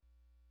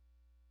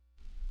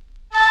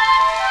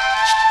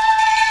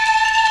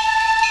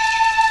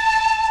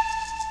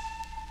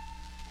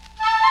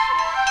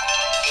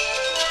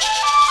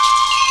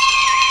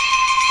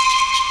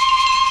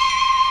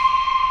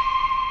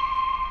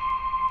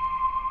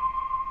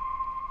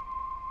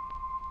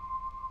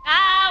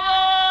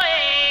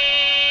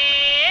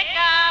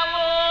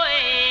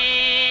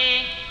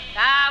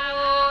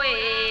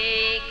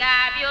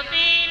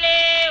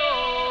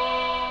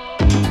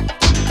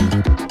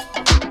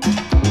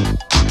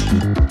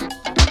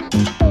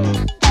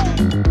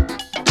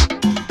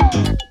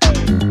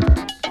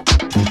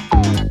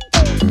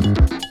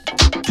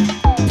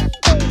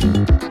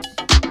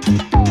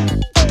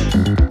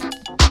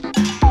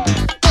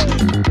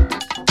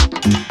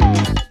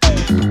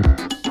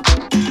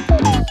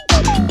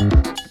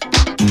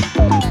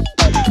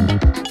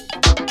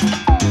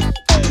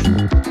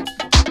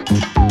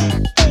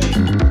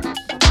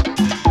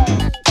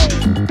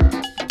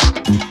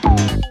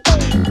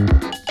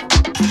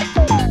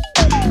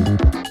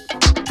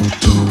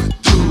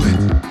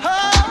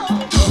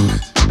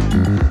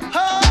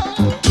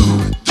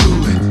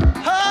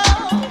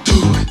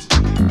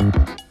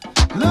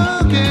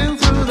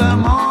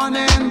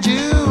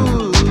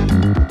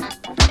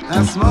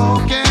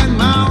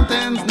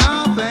mountains,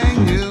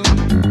 nothing new.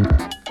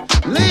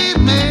 Lead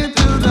me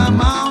to the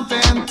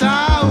mountain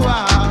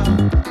tower,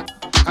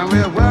 and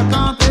we'll work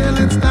until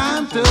it's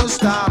time to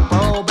stop.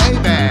 Oh,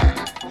 baby,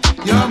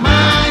 you're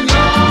mine,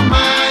 you're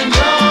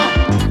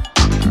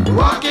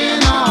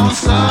walking on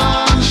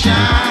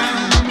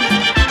sunshine.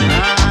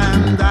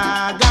 And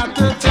I got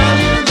to tell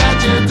you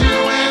that you're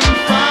doing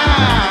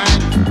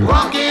fine,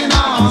 walking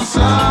on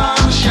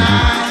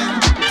sunshine.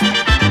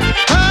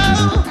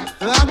 Oh,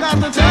 I got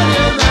to tell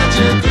you that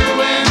you're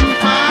doing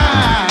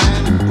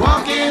fine,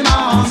 walking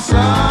on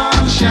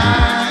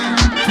sunshine.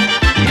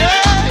 Yeah.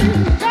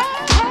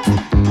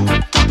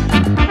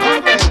 Oh,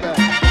 baby.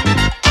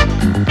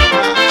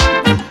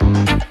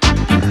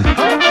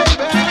 Oh,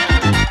 baby.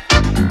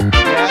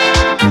 Yeah.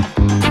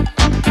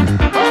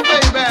 Oh,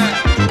 baby.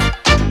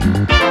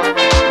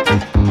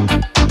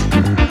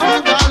 Oh,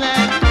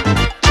 darling.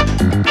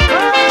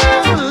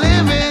 Oh,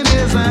 living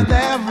isn't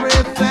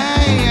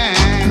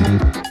everything,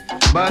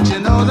 but you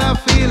know the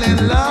feeling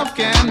love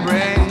can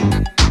bring.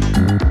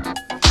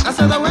 I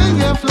said that when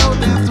you're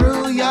floating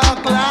through your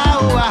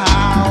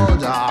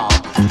cloud, oh,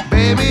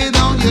 baby,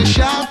 don't you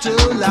shout too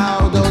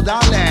loud, oh,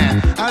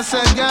 darling. I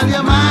said, girl,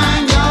 you're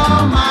mine,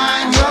 oh,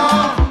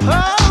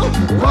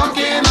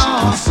 walking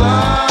on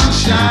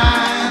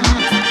sunshine.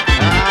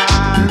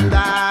 And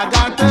I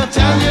got to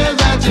tell you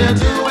that you're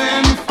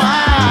doing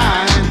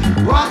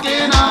fine,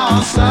 walking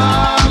on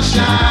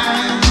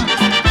sunshine.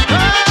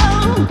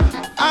 Oh,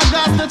 I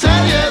got to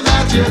tell you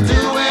that you're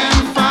doing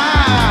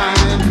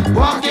fine,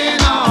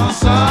 walking on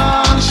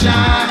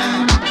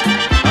sunshine.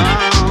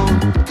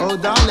 Oh,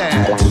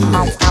 darling.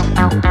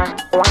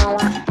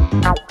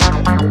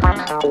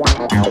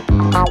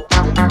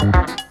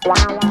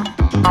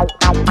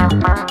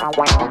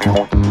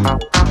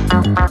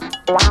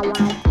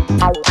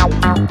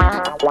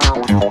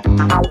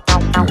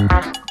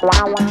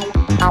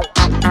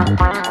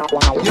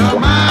 You're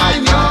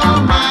mine, you're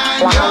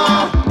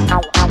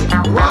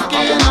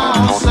walking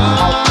on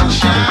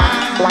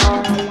sunshine.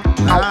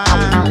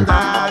 And I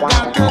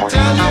got to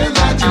tell you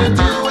that you're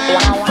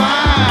doing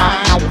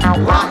fine,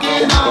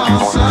 walking on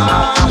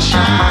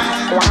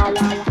sunshine.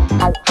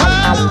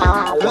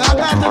 Oh, I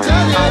got to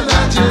tell you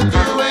that you're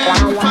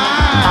doing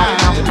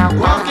fine,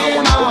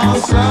 walking on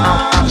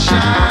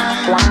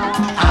sunshine.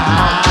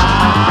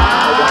 Ah,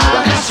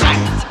 that's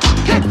right.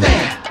 Get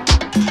there.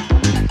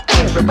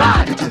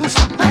 Everybody to the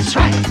sun. That's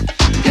right.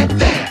 Get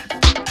there.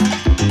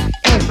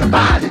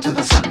 Everybody to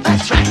the sun.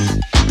 That's right.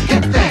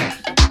 Get there.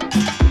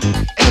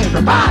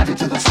 Everybody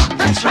to the sun.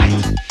 That's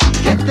right.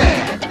 Get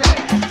there.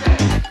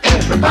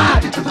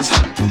 Everybody to the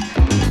sun.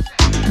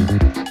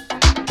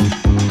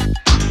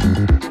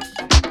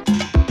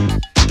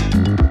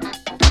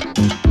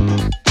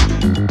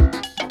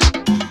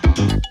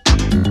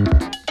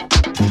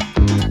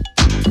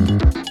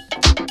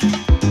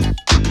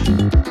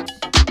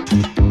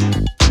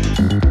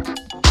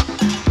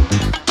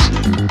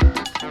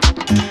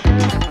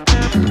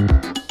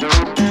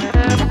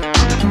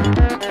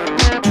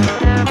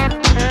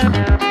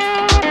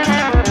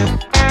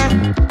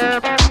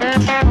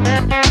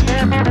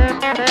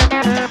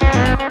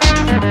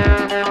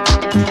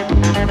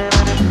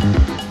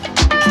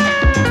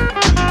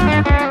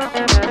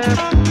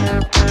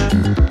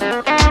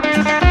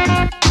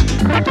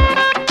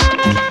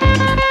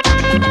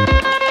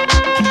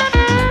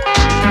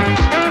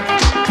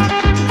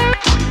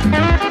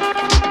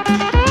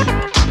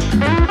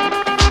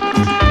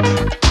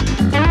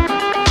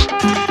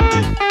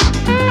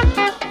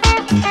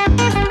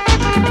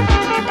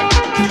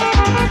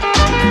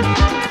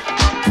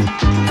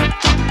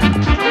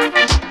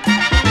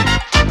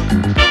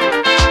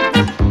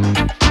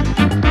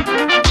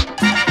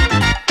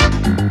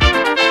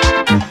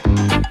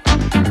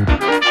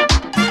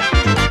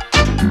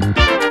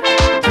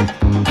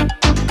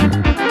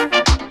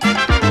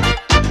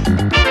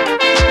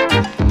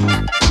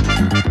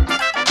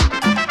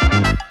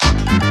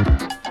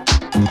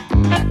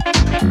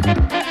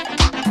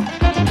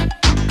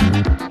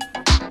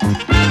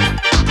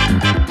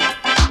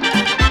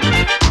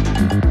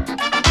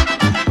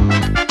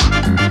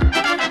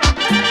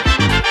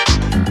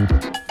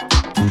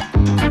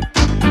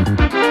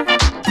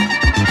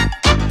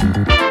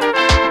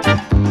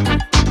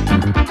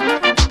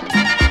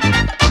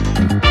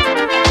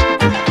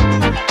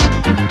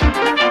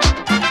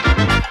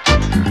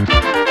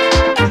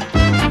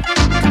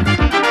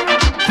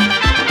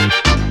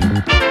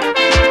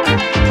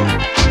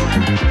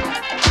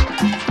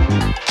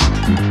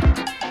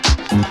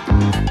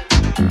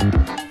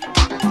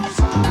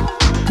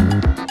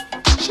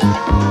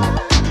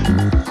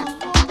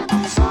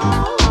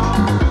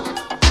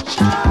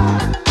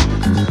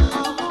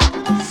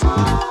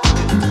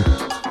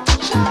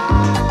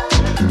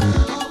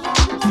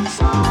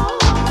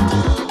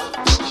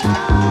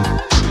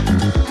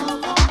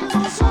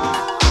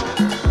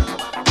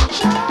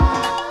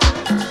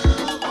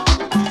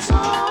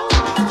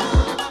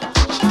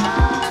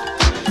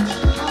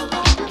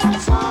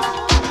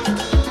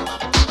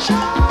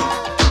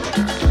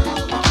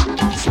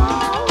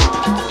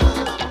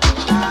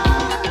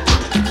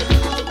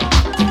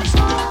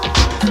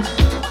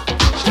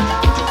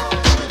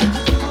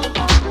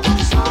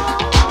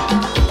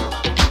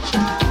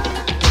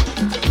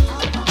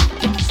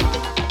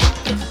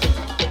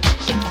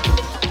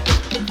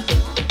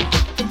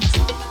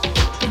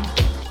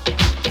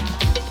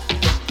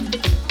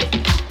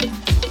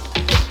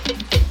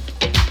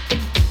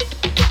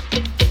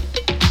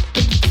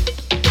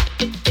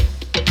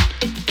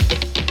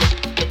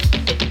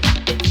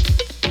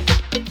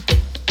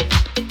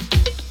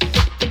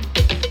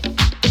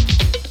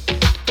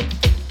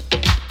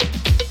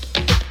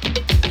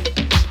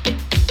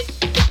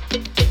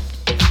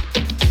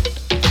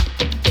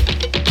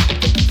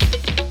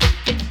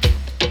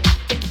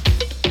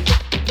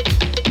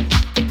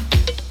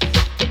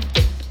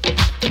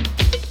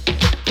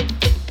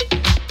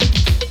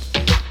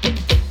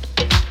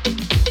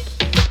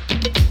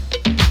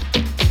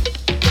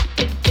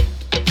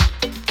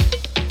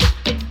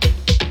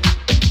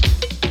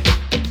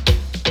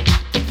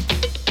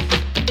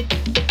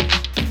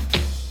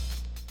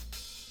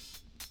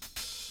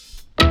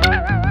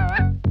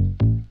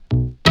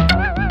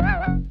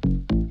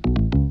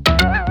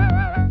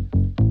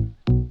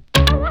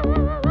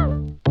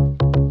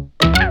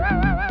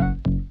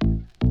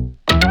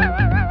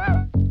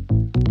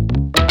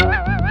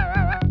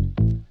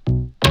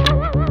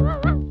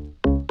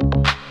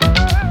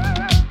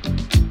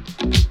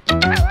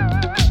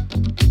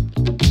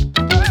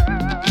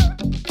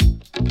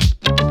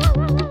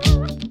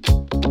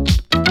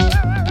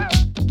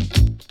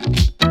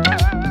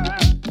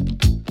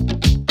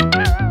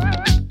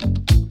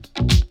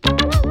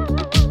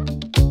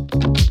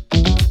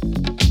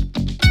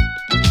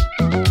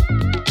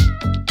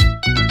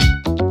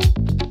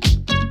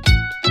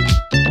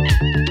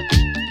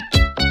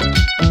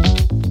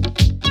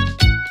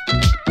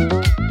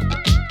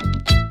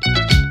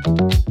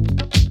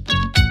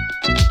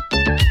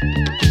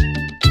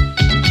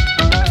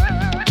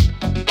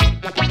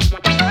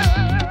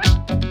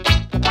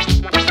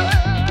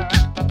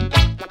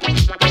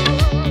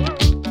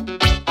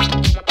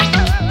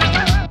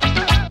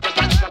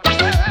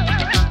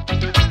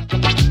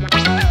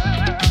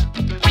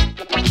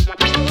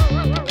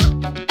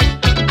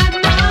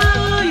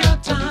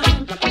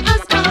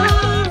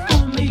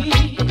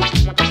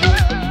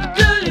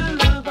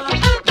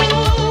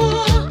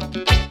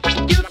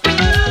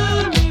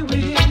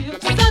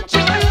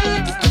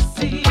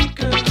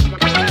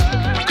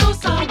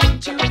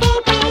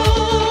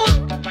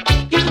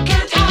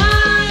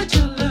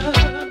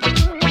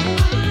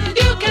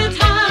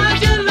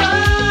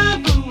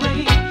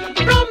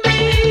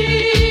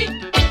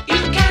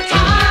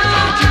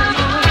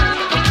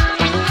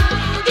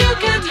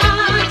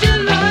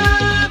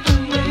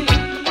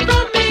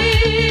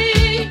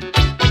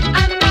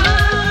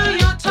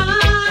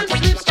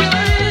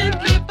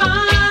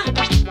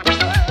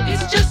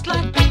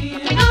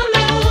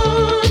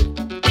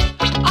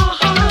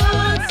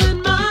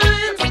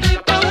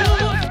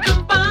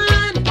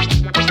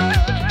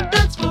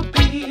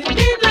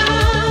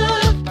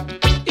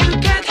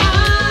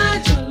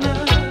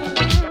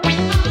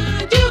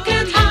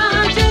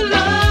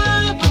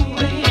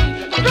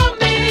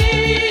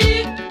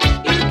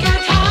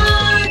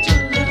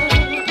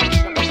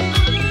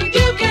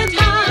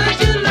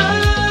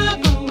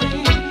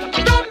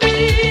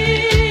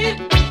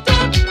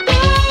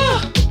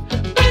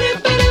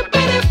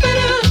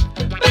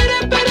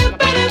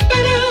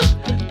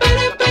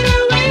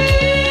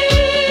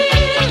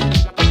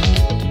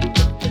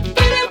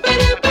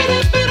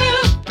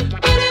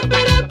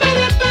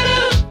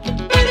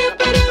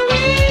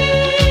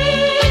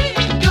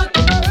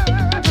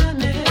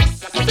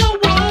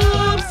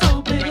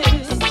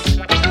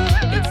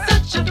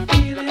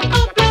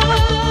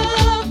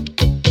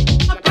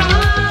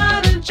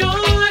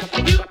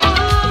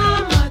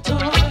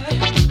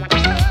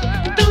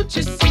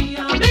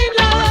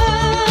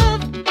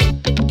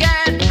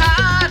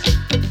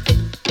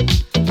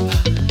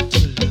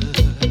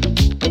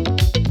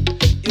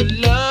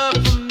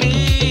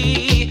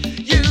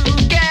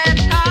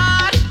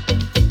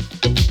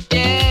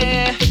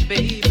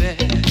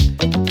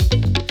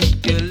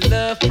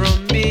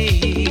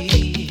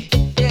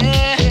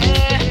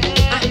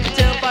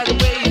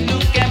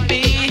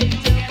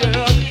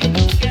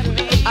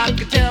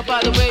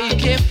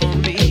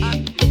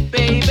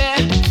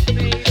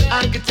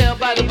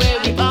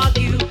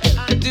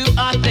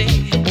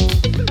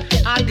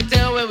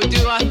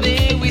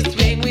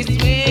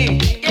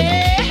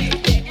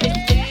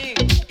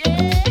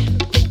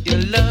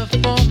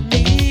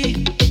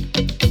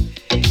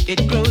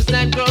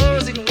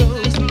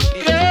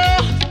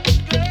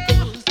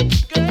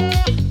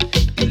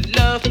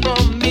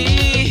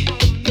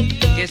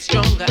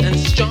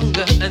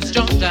 and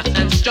stronger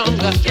and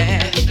stronger,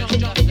 yeah.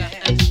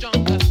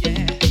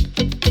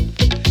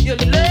 Your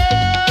love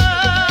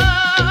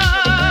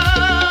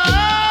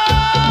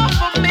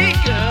for me,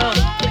 girl.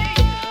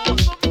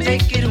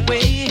 Take it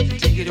away,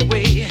 take it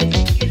away.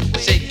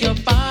 Shake your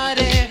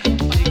body,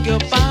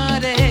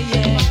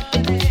 yeah.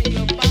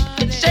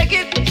 Shake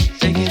it,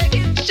 shake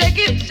it, shake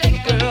it, shake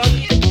it, girl.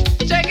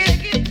 Shake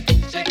it,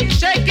 shake it,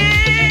 shake it,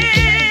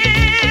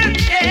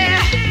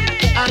 yeah.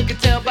 I can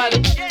tell by the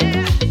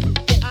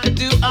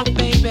do, oh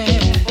baby,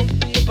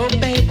 oh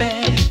baby,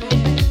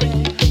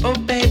 oh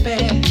baby,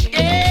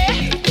 yeah.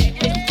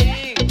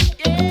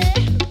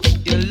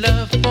 Your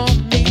love for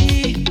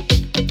me,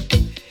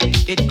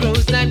 it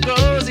grows and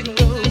grows, it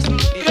grows.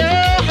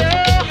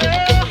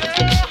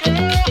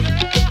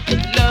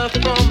 Your love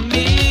for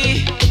me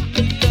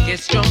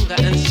gets stronger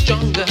and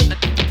stronger,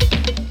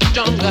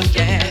 stronger,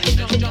 yeah.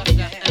 Stronger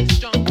and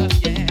stronger,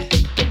 yeah.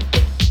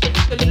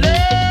 The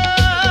love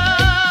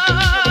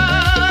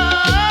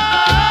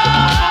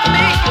for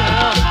me,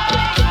 girl.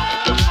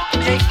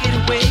 Take it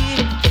away.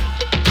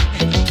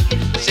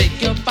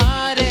 Shake your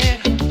body,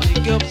 yeah.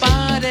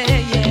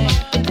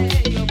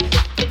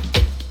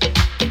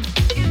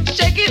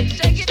 Shake it,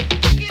 shake it,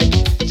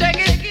 shake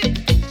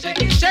it,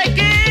 shake it, shake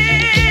it,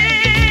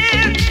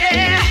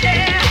 yeah.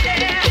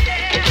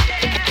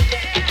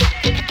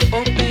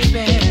 Oh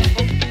baby,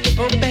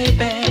 oh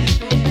baby,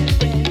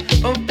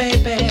 oh baby, oh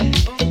baby.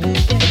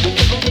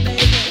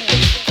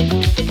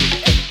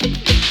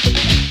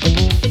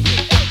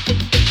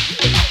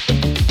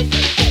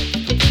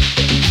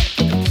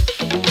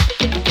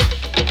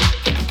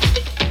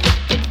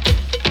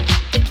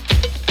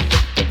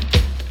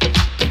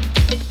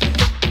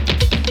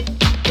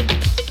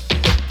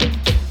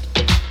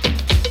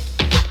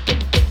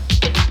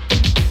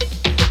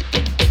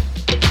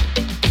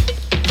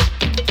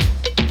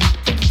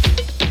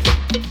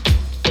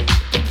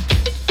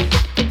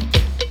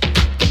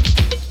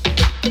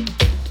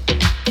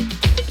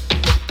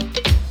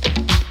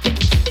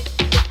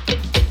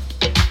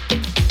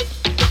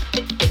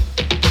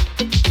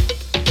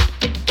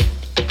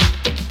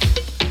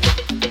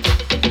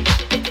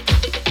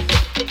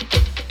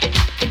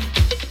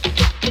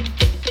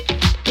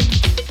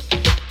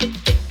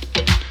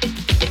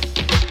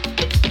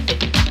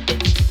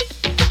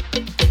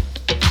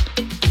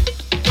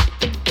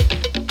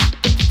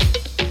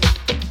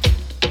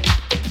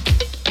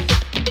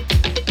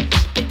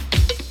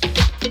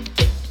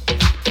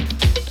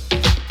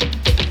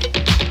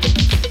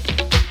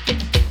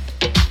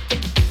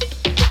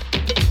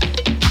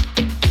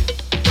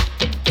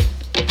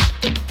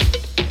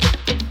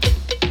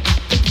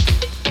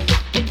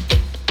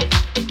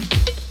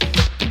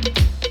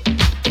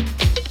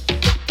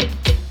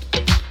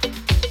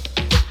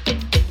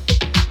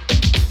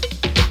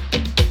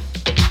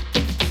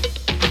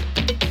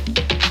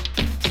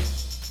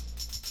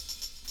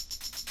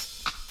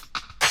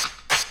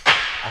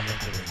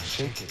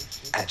 Shake it,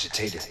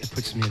 agitated, it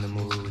puts me in the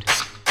mood.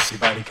 Your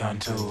body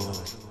contour.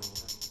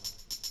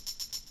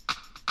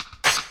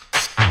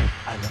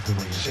 I love the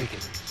way you shake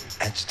it,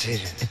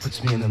 agitated, it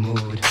puts me in the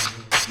mood.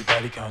 Your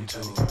body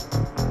contour.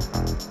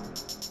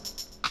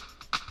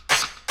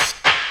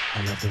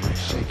 I love the way you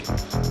shake it,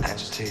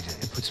 agitated,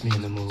 it puts me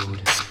in the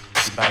mood.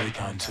 Your body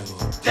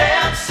contour.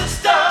 Dance,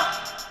 sister.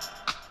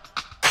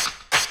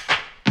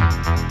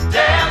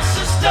 Dance,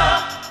 sister.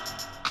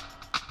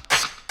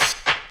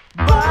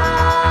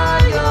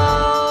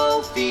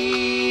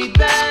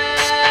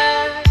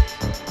 Biofeedback.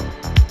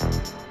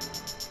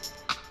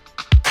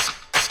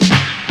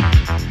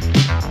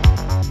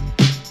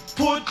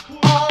 Put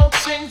all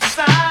things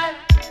aside.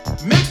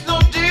 Makes no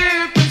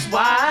difference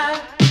why.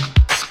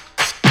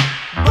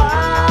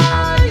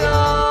 Biofeedback.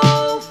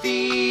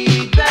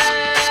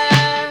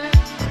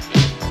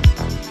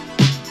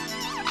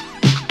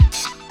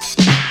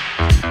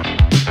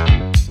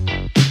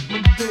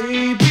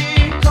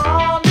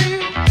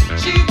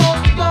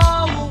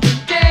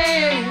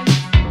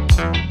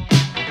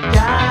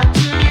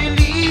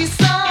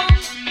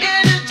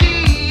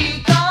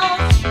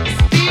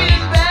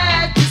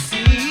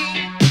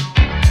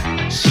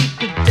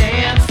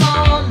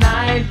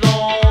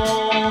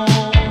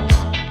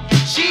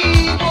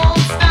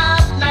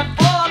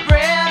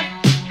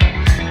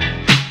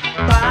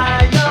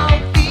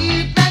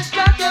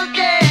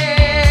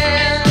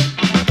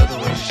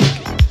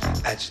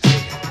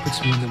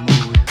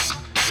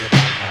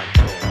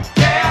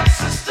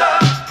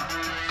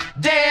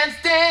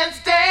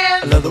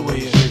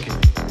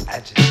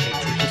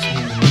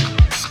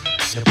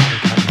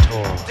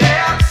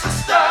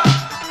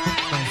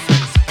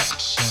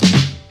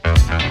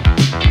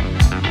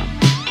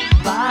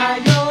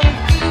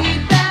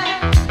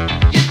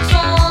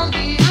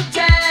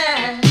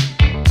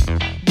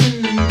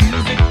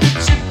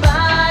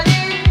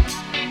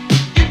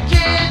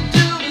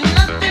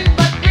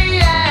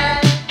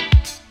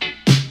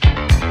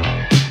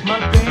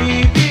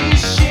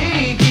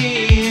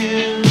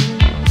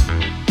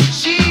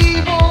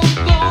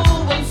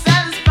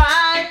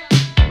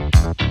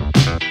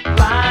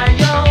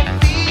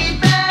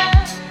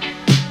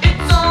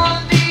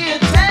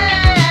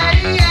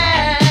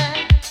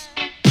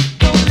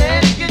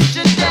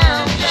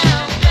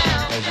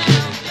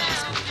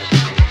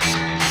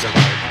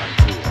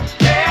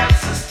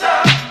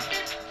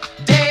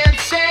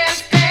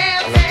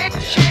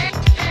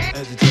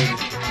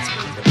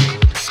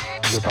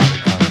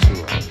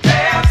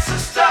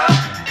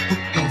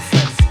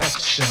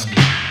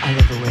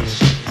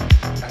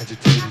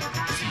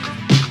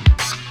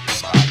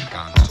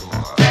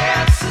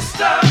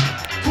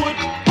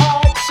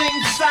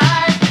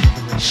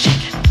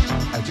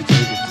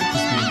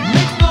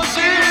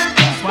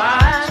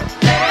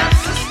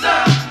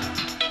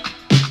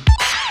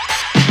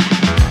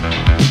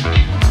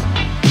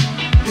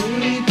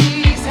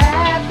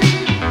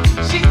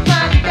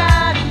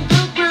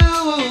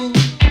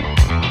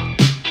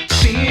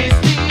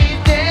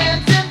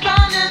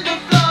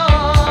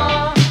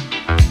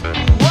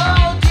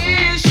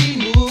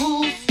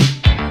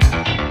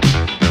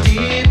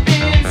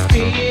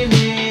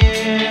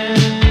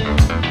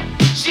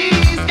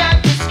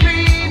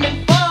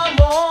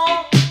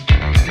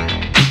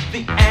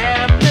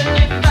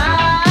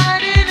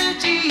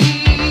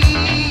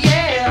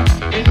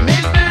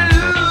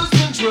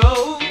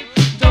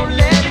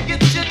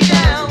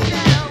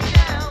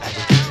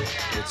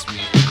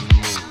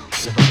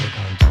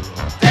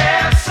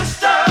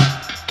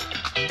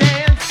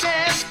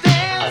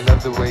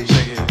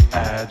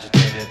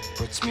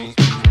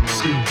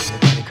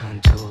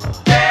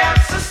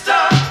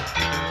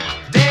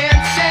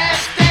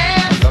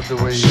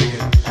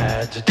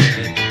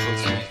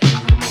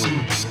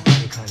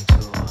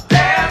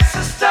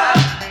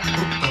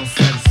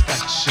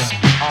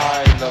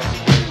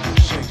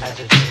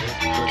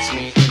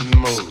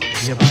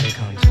 your body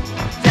contour.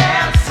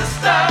 Dance,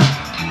 sister.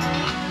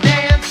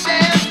 Dance,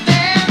 dance,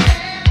 dance.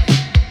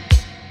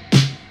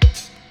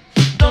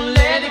 Don't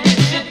let it get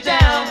you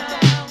down.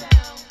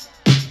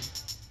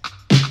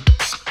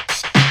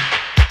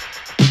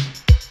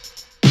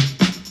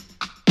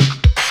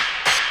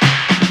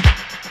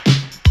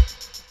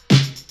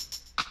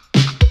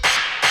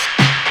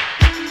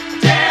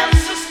 Dance,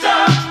 sister.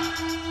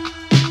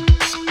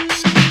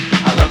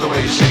 I love the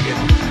way you shake it,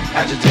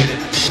 agitated,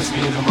 puts me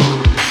in the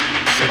mood.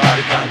 Your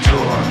body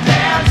contour.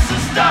 Dance,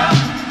 sister.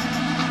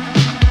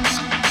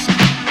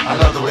 I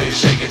love the way you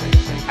shake it,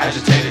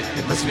 agitated,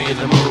 it puts me in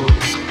the mood.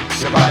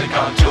 Your body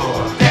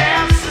contour.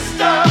 Dance,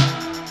 sister.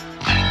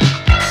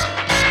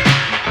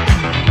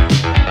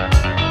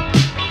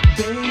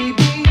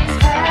 Baby's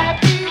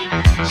happy.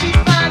 She's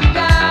finally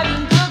got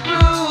in the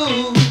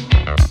groove.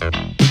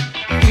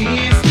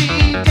 Fiercely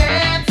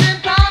dancing,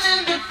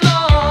 pounding the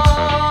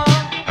floor.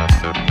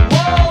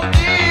 Whoa,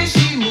 did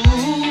she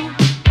move?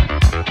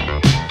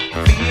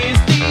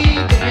 Fiercely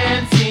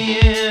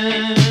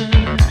dancing.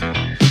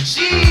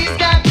 She's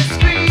got me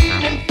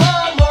screaming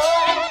for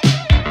more.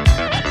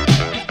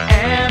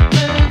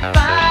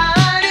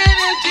 Amplified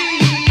energy,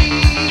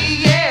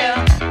 yeah.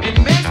 It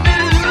makes me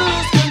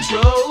lose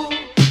control.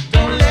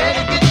 Don't let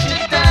it get you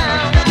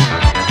down.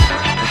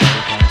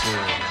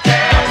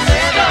 Dance,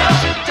 get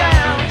you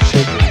down.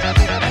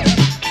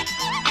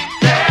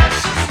 Dance,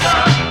 sister.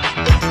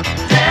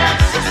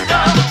 Dance,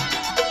 sister.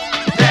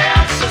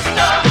 Dance,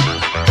 sister.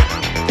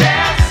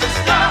 Dance,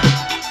 sister.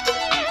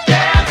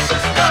 Dance,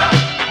 sister.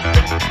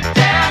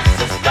 Dance,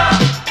 sister.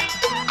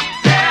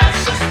 Dance,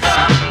 sister.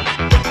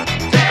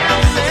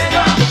 Dance,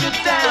 get you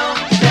down.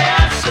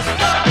 Dance,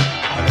 sister.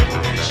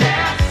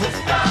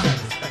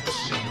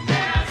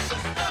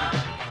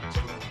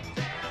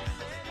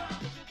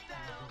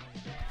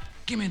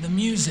 Give me the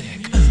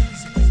music.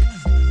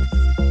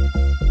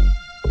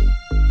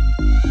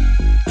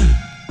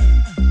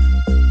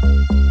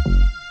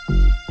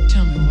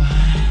 Tell me why.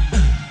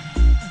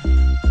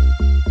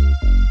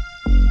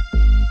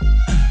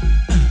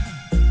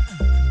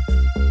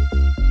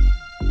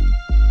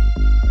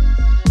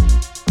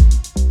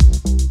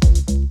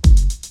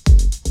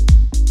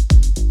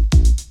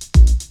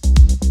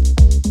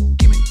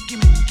 Give me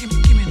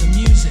the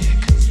music.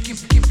 Give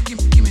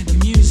me the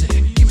music.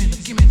 Give me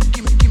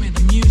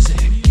the music.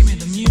 Give me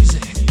the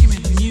music.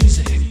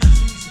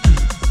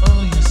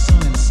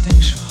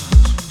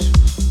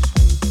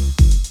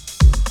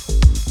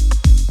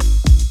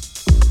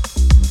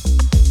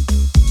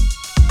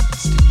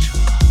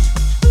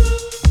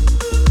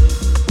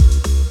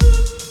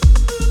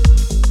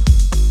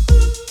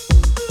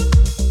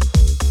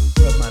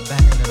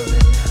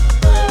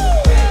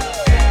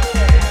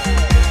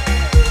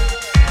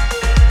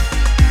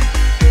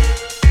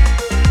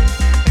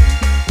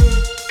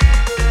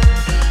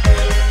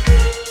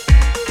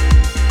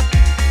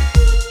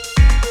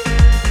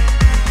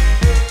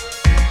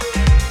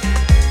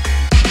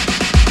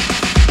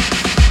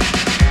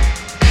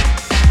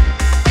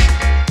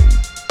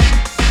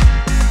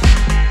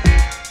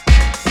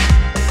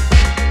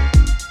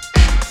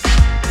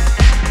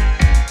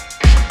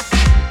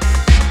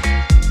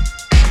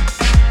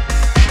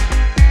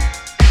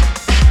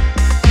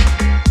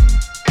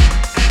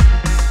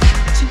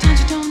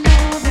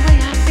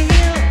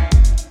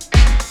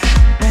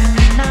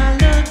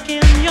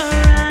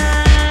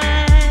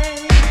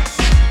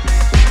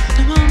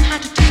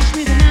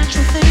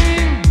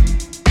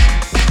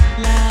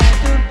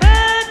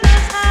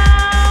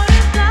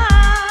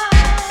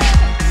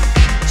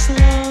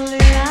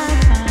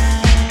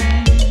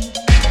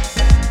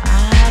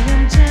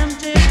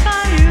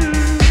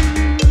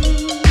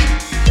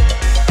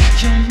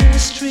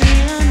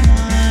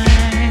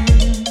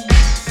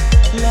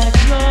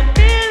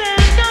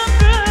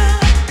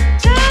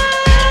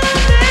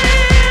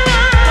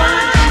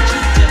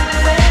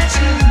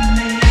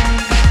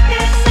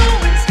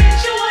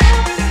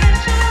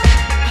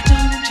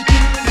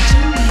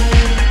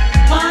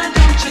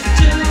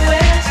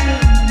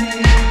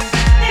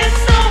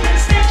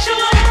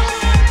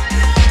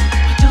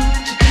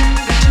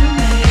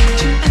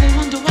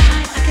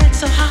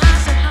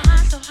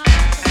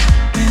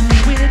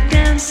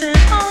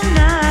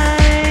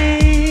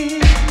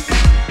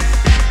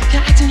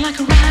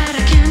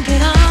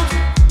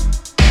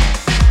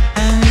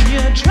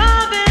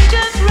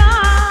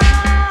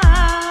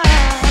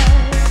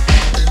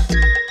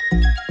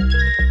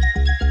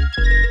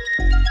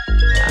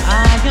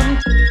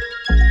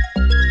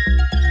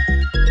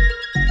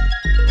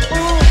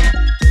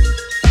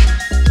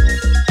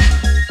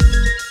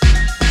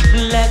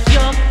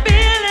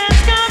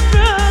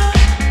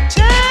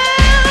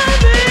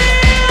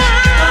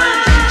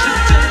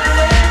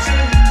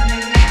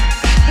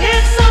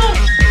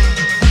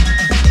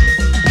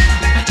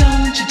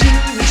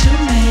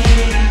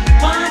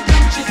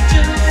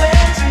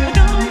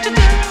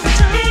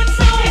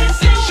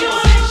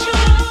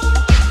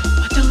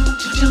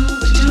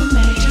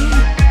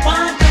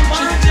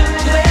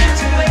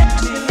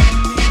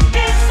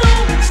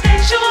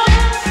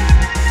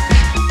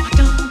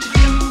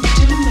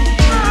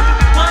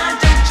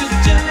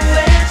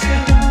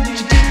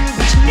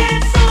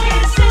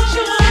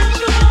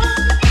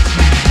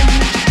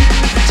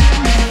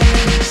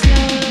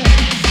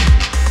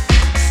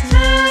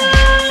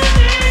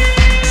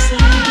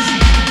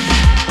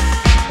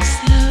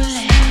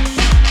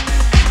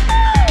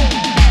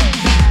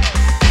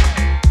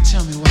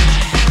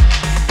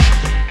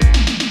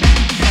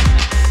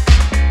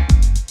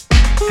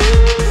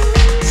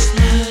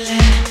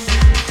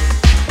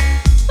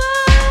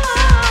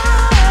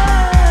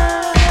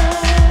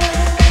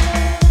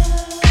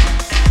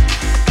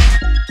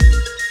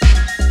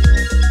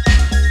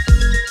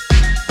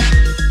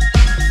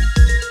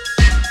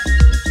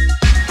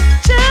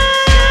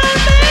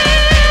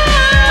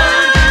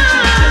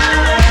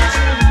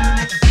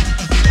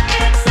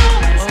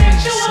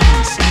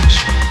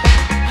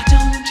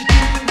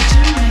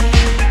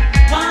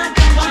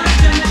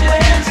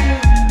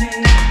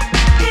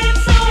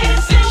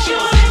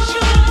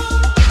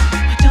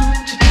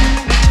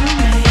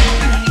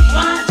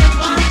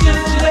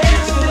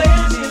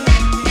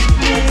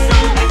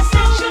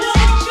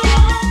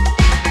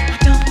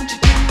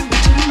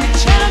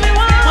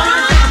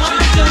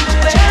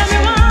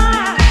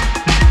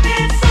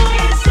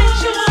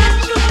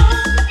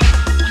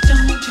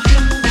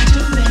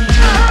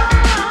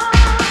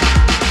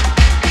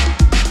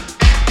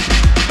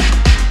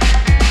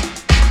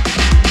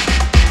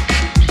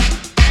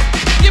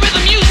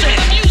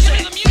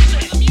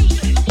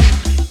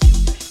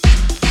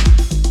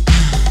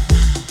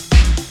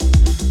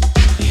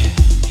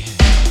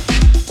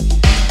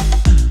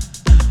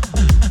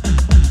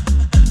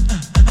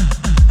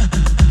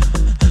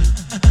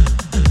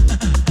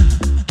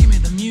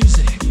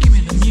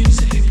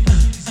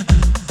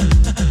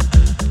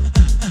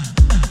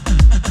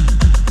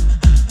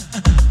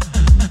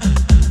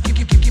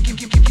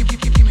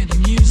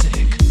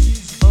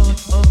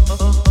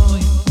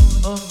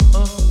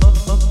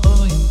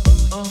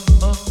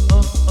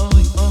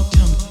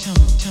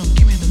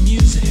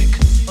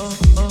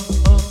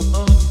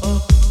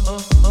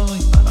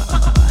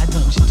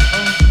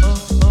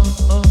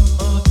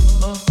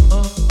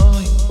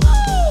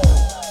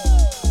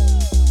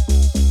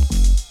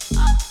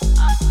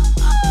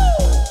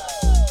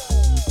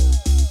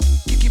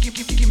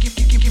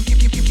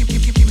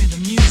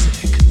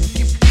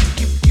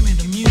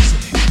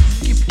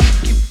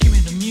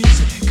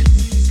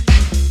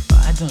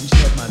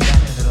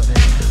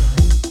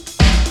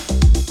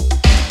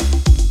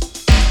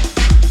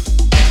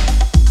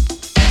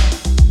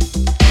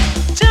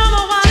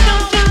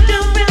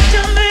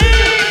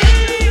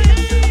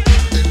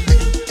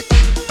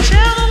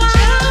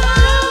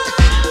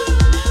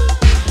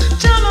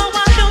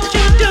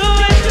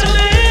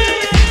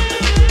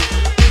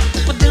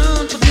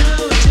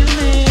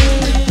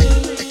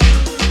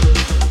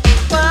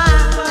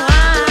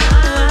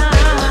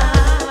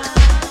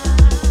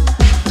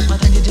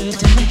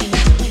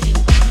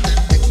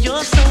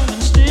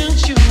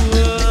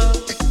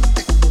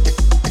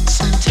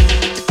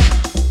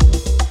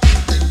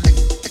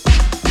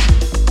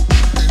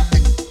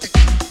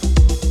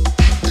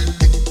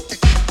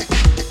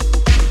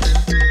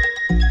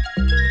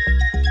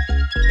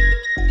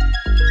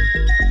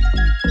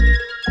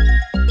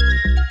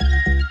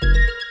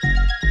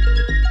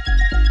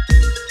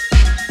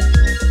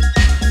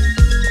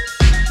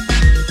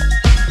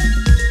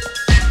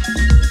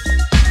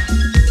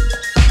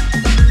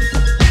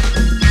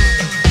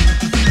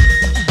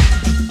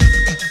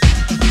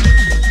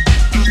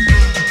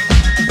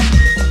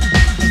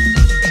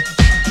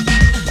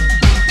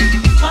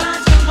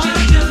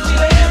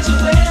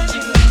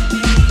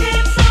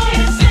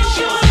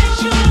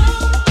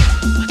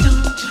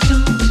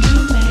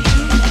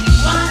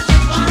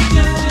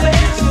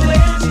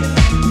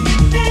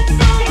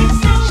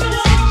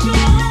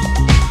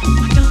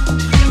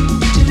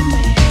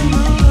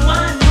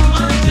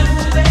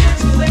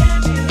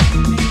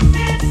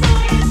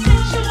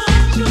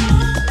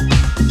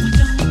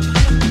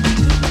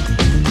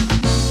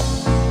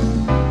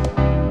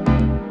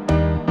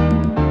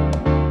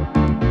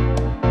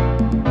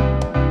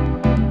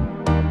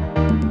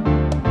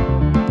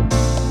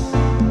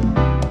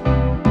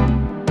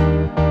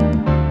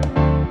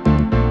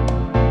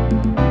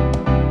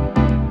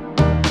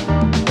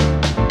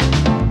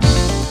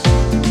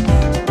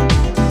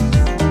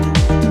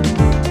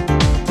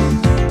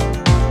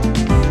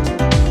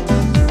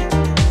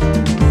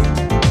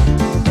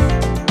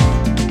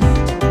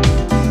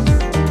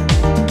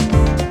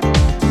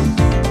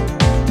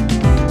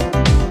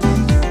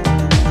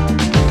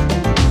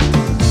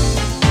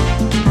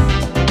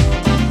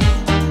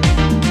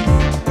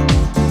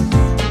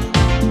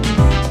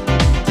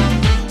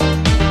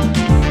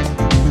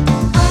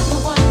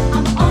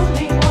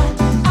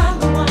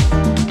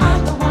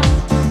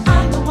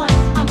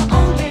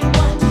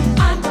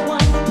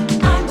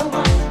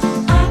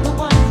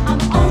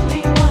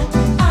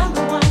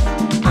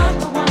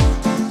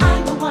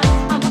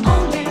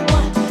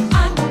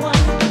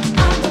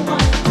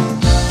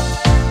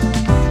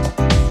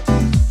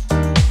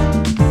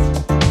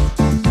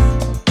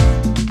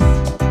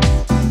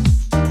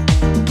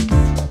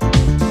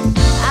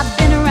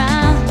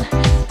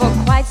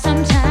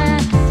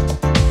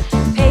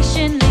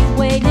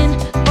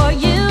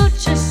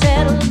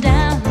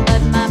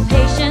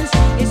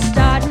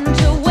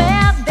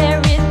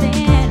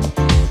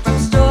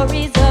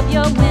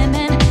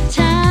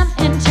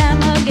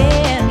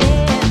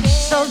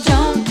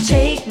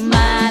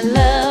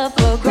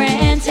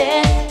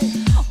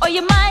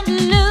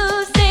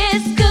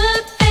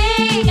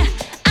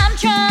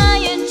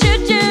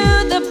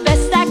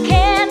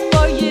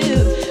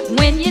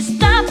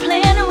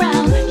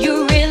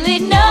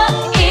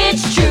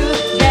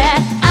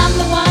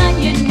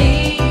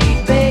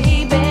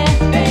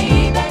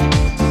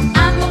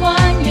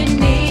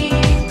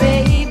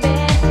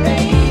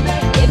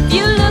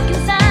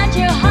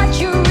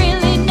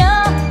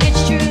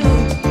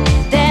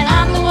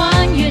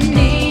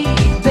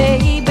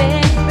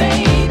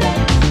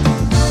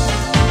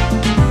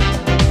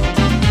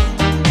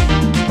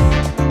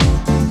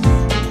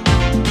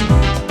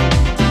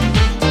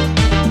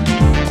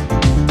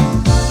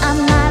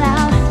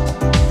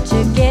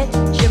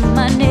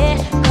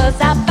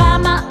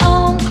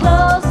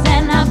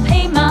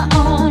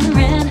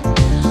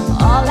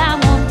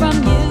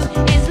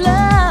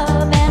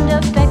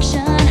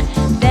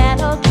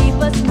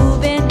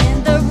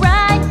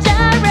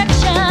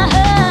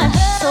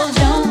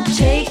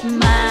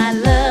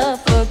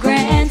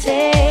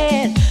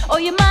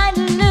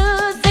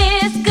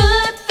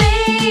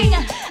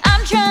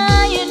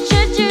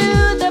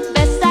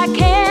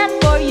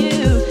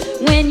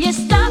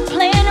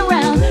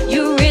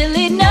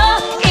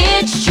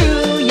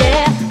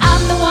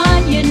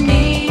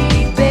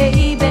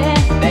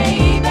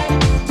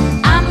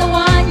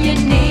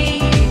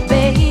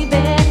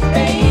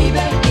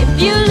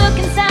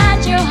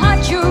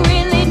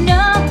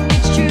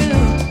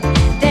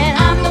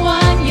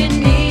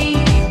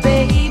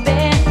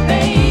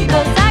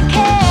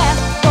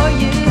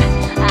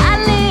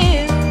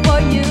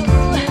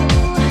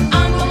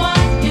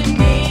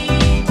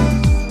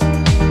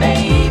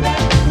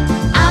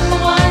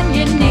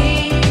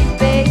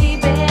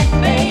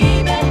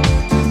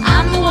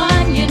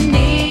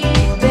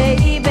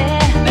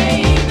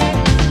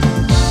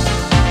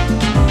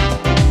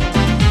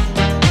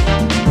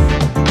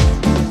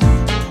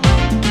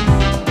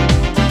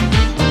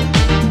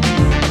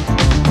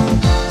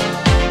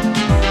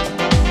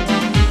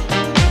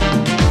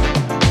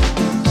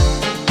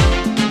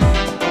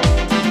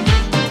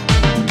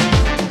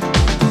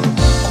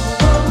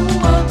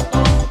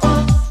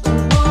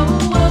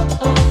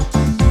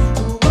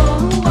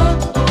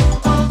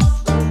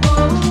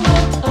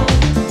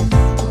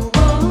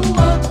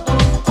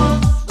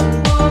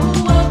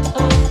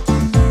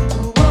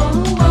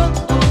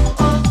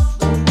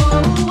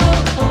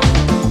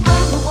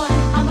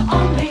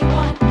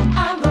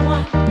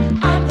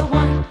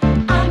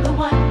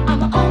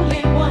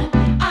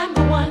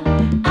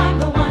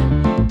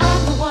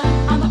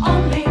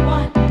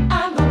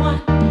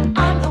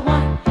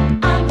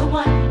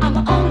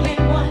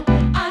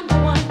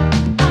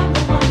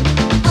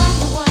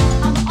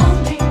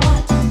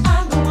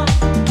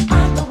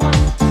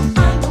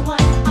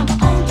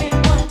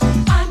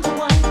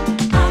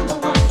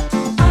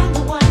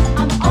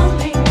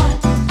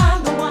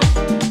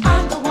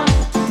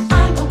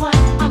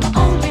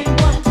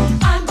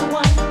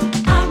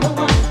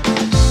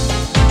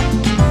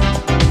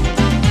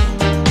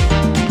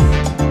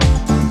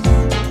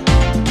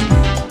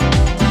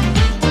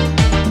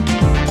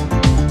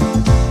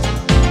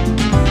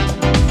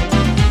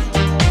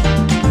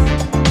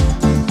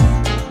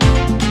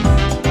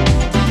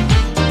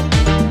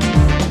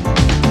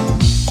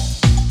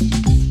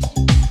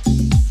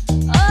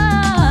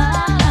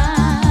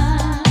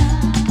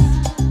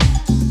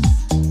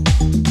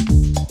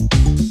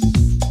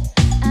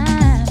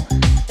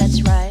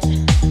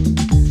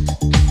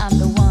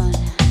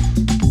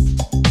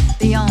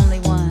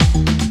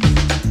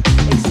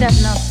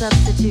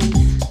 substitute,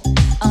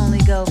 only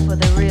go for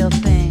the real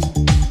thing.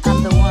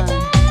 I'm the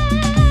one.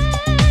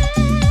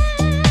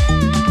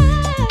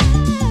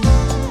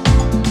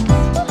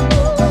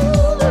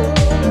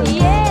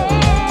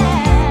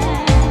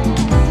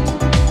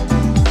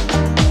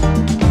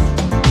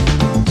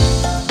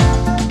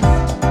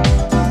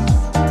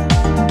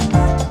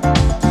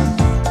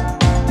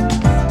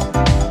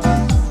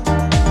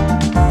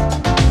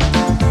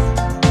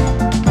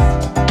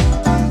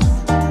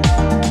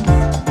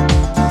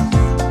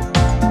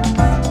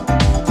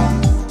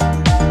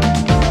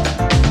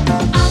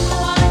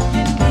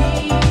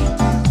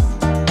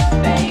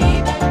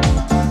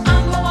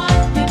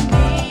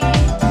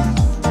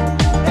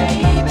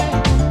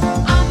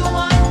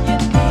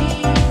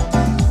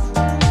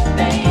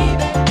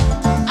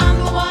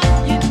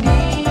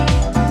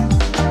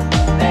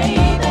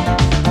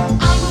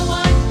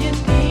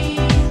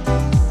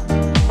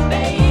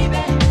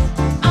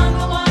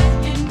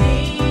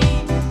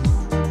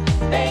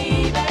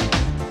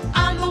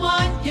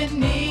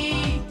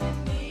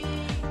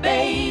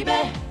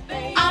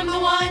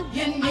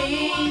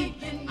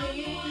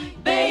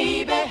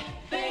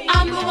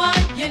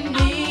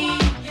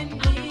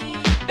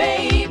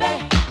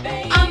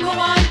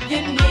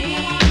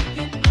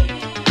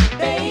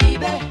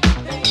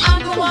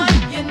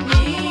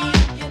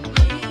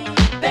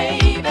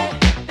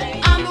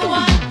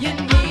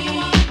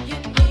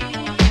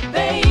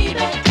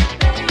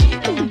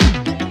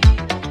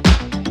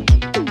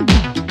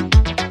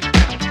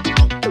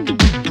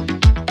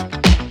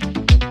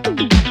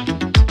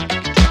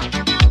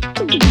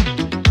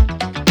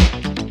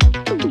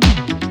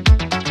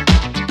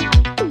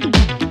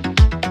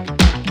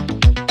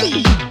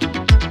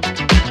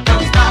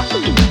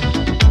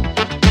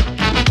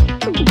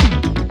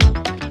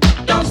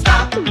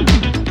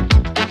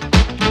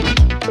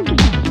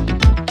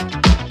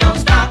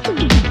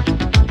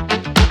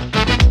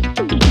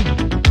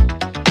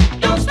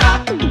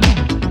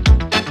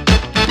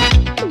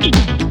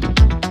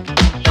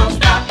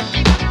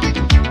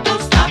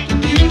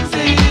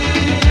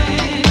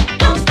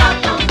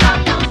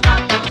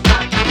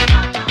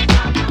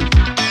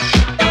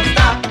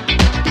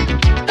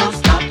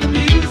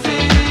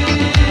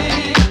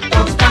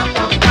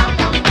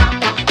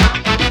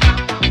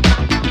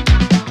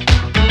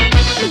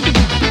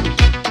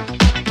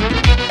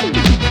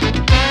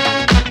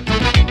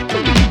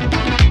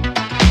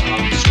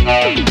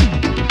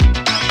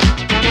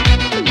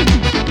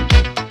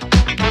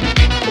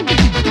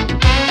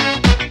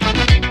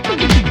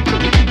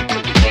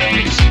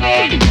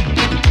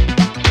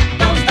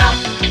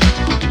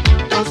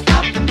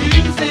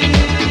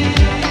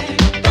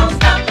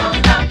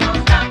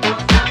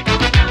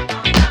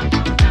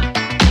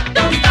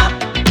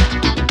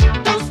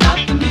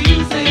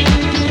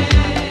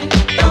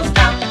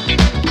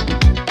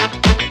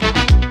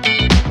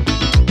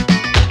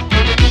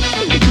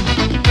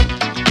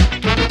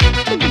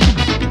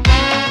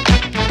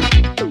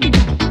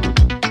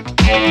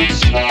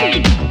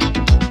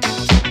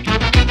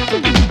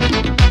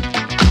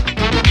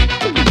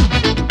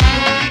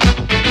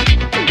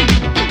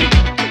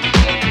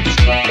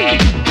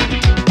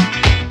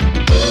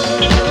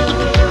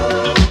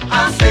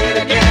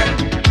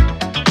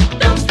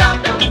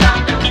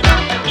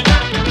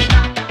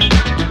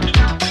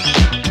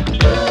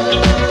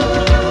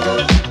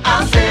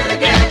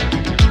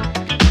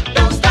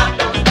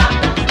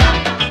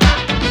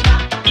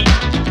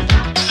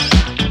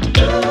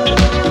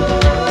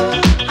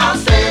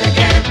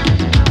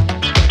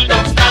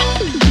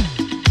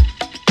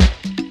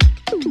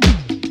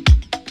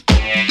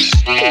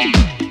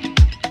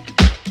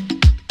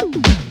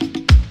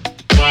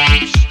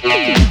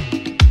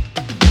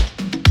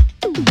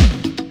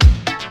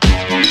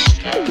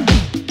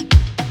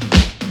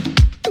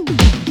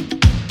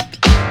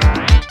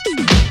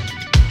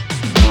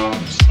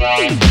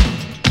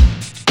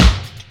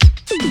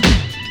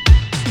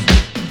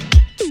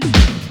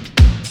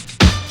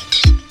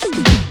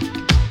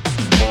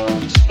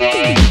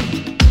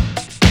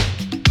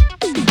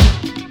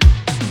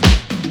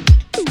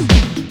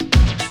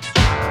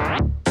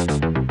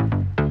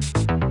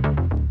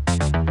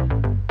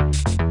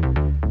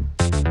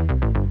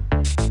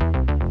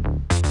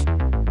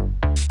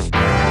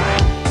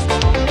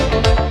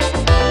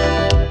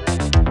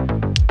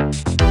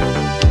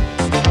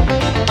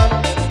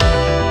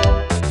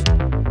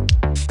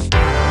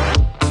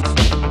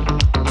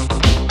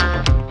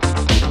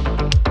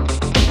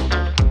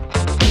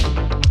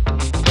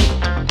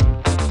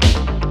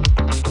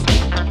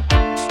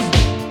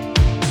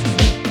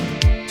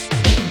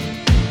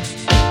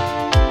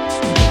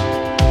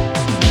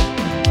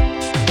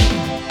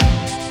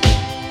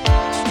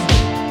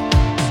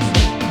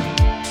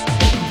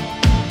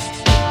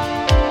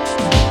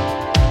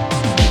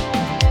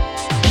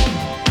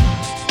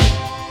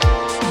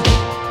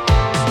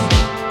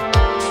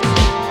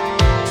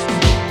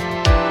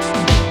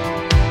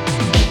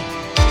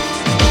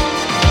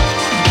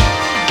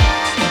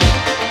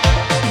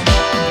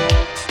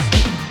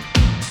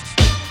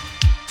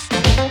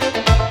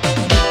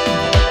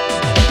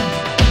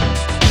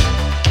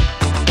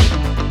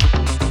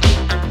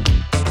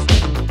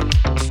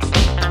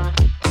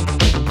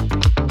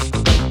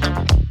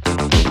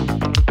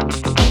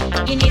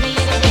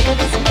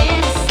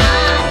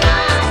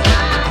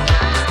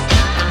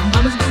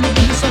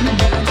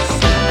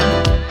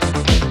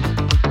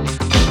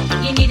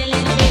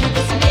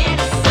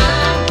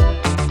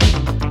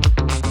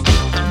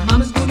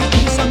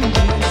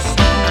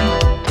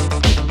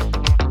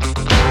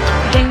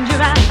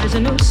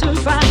 no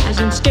surprise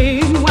in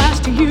staying wise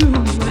to you.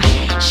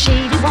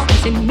 Shady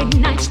walks and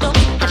midnight stars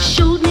have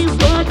showed me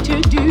what to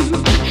do.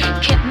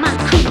 Kept my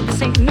cool,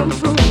 this ain't no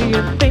fool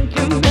you think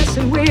you're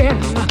messing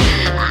with.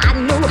 I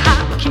know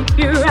how to keep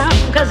you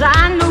out, cause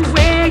I know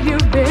where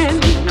you've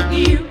been.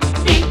 You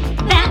think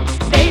that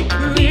they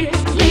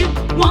really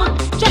want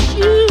just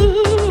you.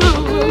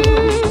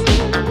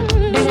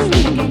 Better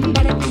think again,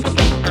 better think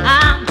again.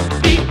 I'm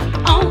the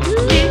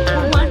only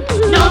one who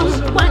knows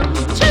what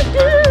to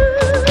do.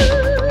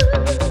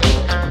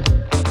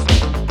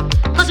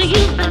 Cause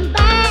you've been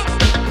bad,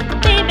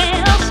 baby,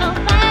 oh so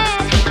bad,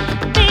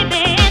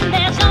 baby, and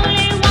there's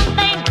only one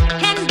thing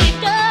can be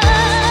done.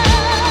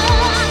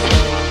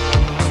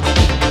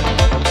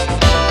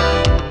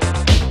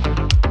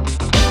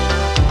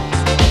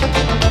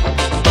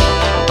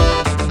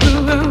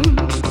 Ooh,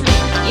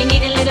 you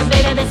need a little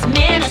bit of this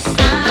medicine.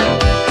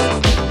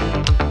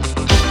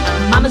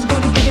 Mama's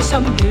gonna give you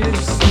some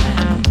medicine.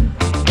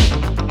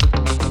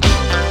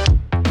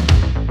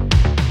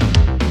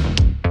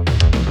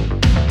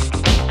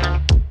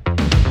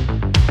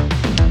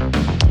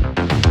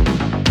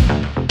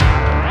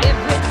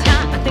 Every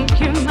time I think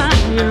you're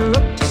mine, you're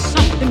up to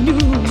something new.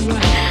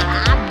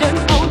 I've done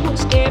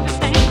almost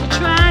everything to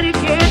try to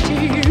get to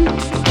you.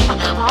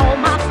 All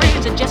my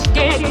friends are just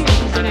dead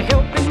ends and are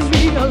helping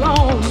me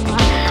along.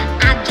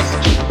 I just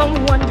keep on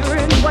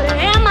wondering, what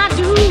am I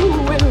doing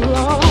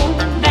wrong?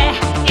 There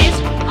is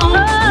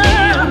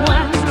only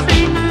one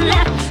thing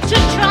left to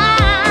try.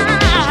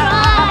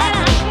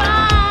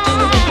 Do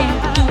it again,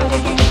 do it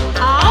again.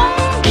 On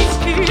this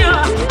fear,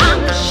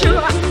 I'm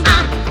sure I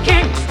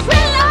can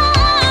rely.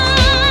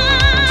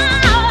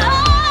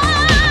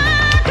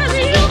 Cause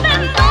you've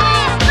been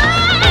bad,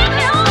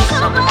 baby, oh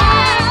so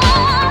bad,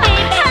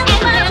 baby,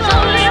 and there's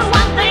only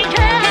one thing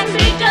can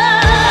be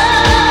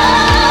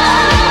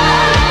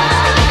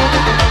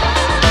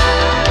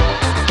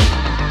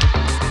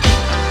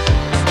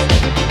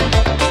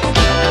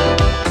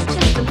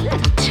just a little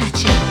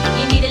touch.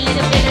 You need a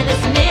little bit of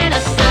this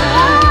medicine.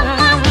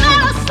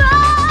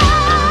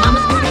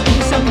 Mama's gonna give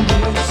you some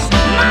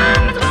medicine.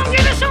 Mama's gonna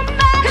give you some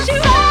medicine. Cause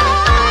you're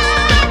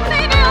bad,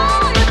 baby,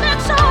 oh, you've been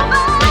so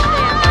bad.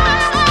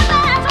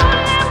 There's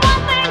only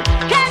one thing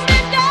can be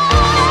done.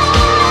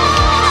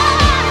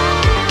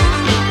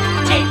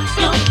 Take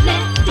your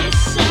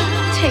medicine.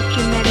 Take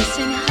your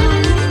medicine,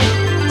 honey.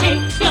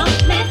 Take your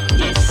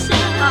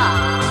medicine.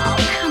 Oh,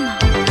 come on.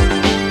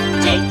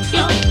 Take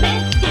your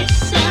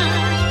medicine.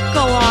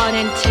 Go on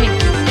and take it.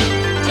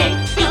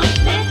 Take your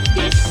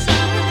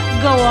medicine.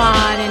 Go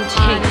on and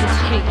take it.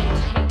 Take it.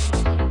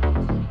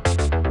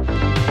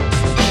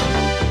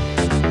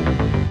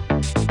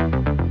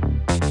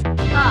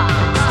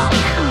 Oh,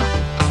 come on.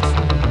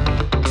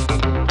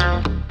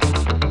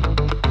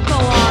 Go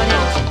on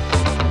and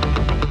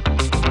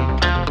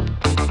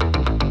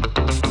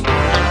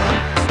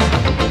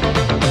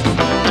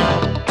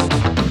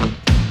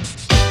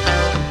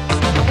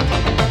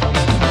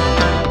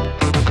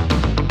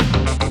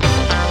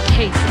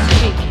take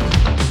it.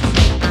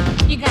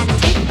 You gotta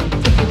take it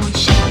if you want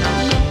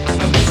shit.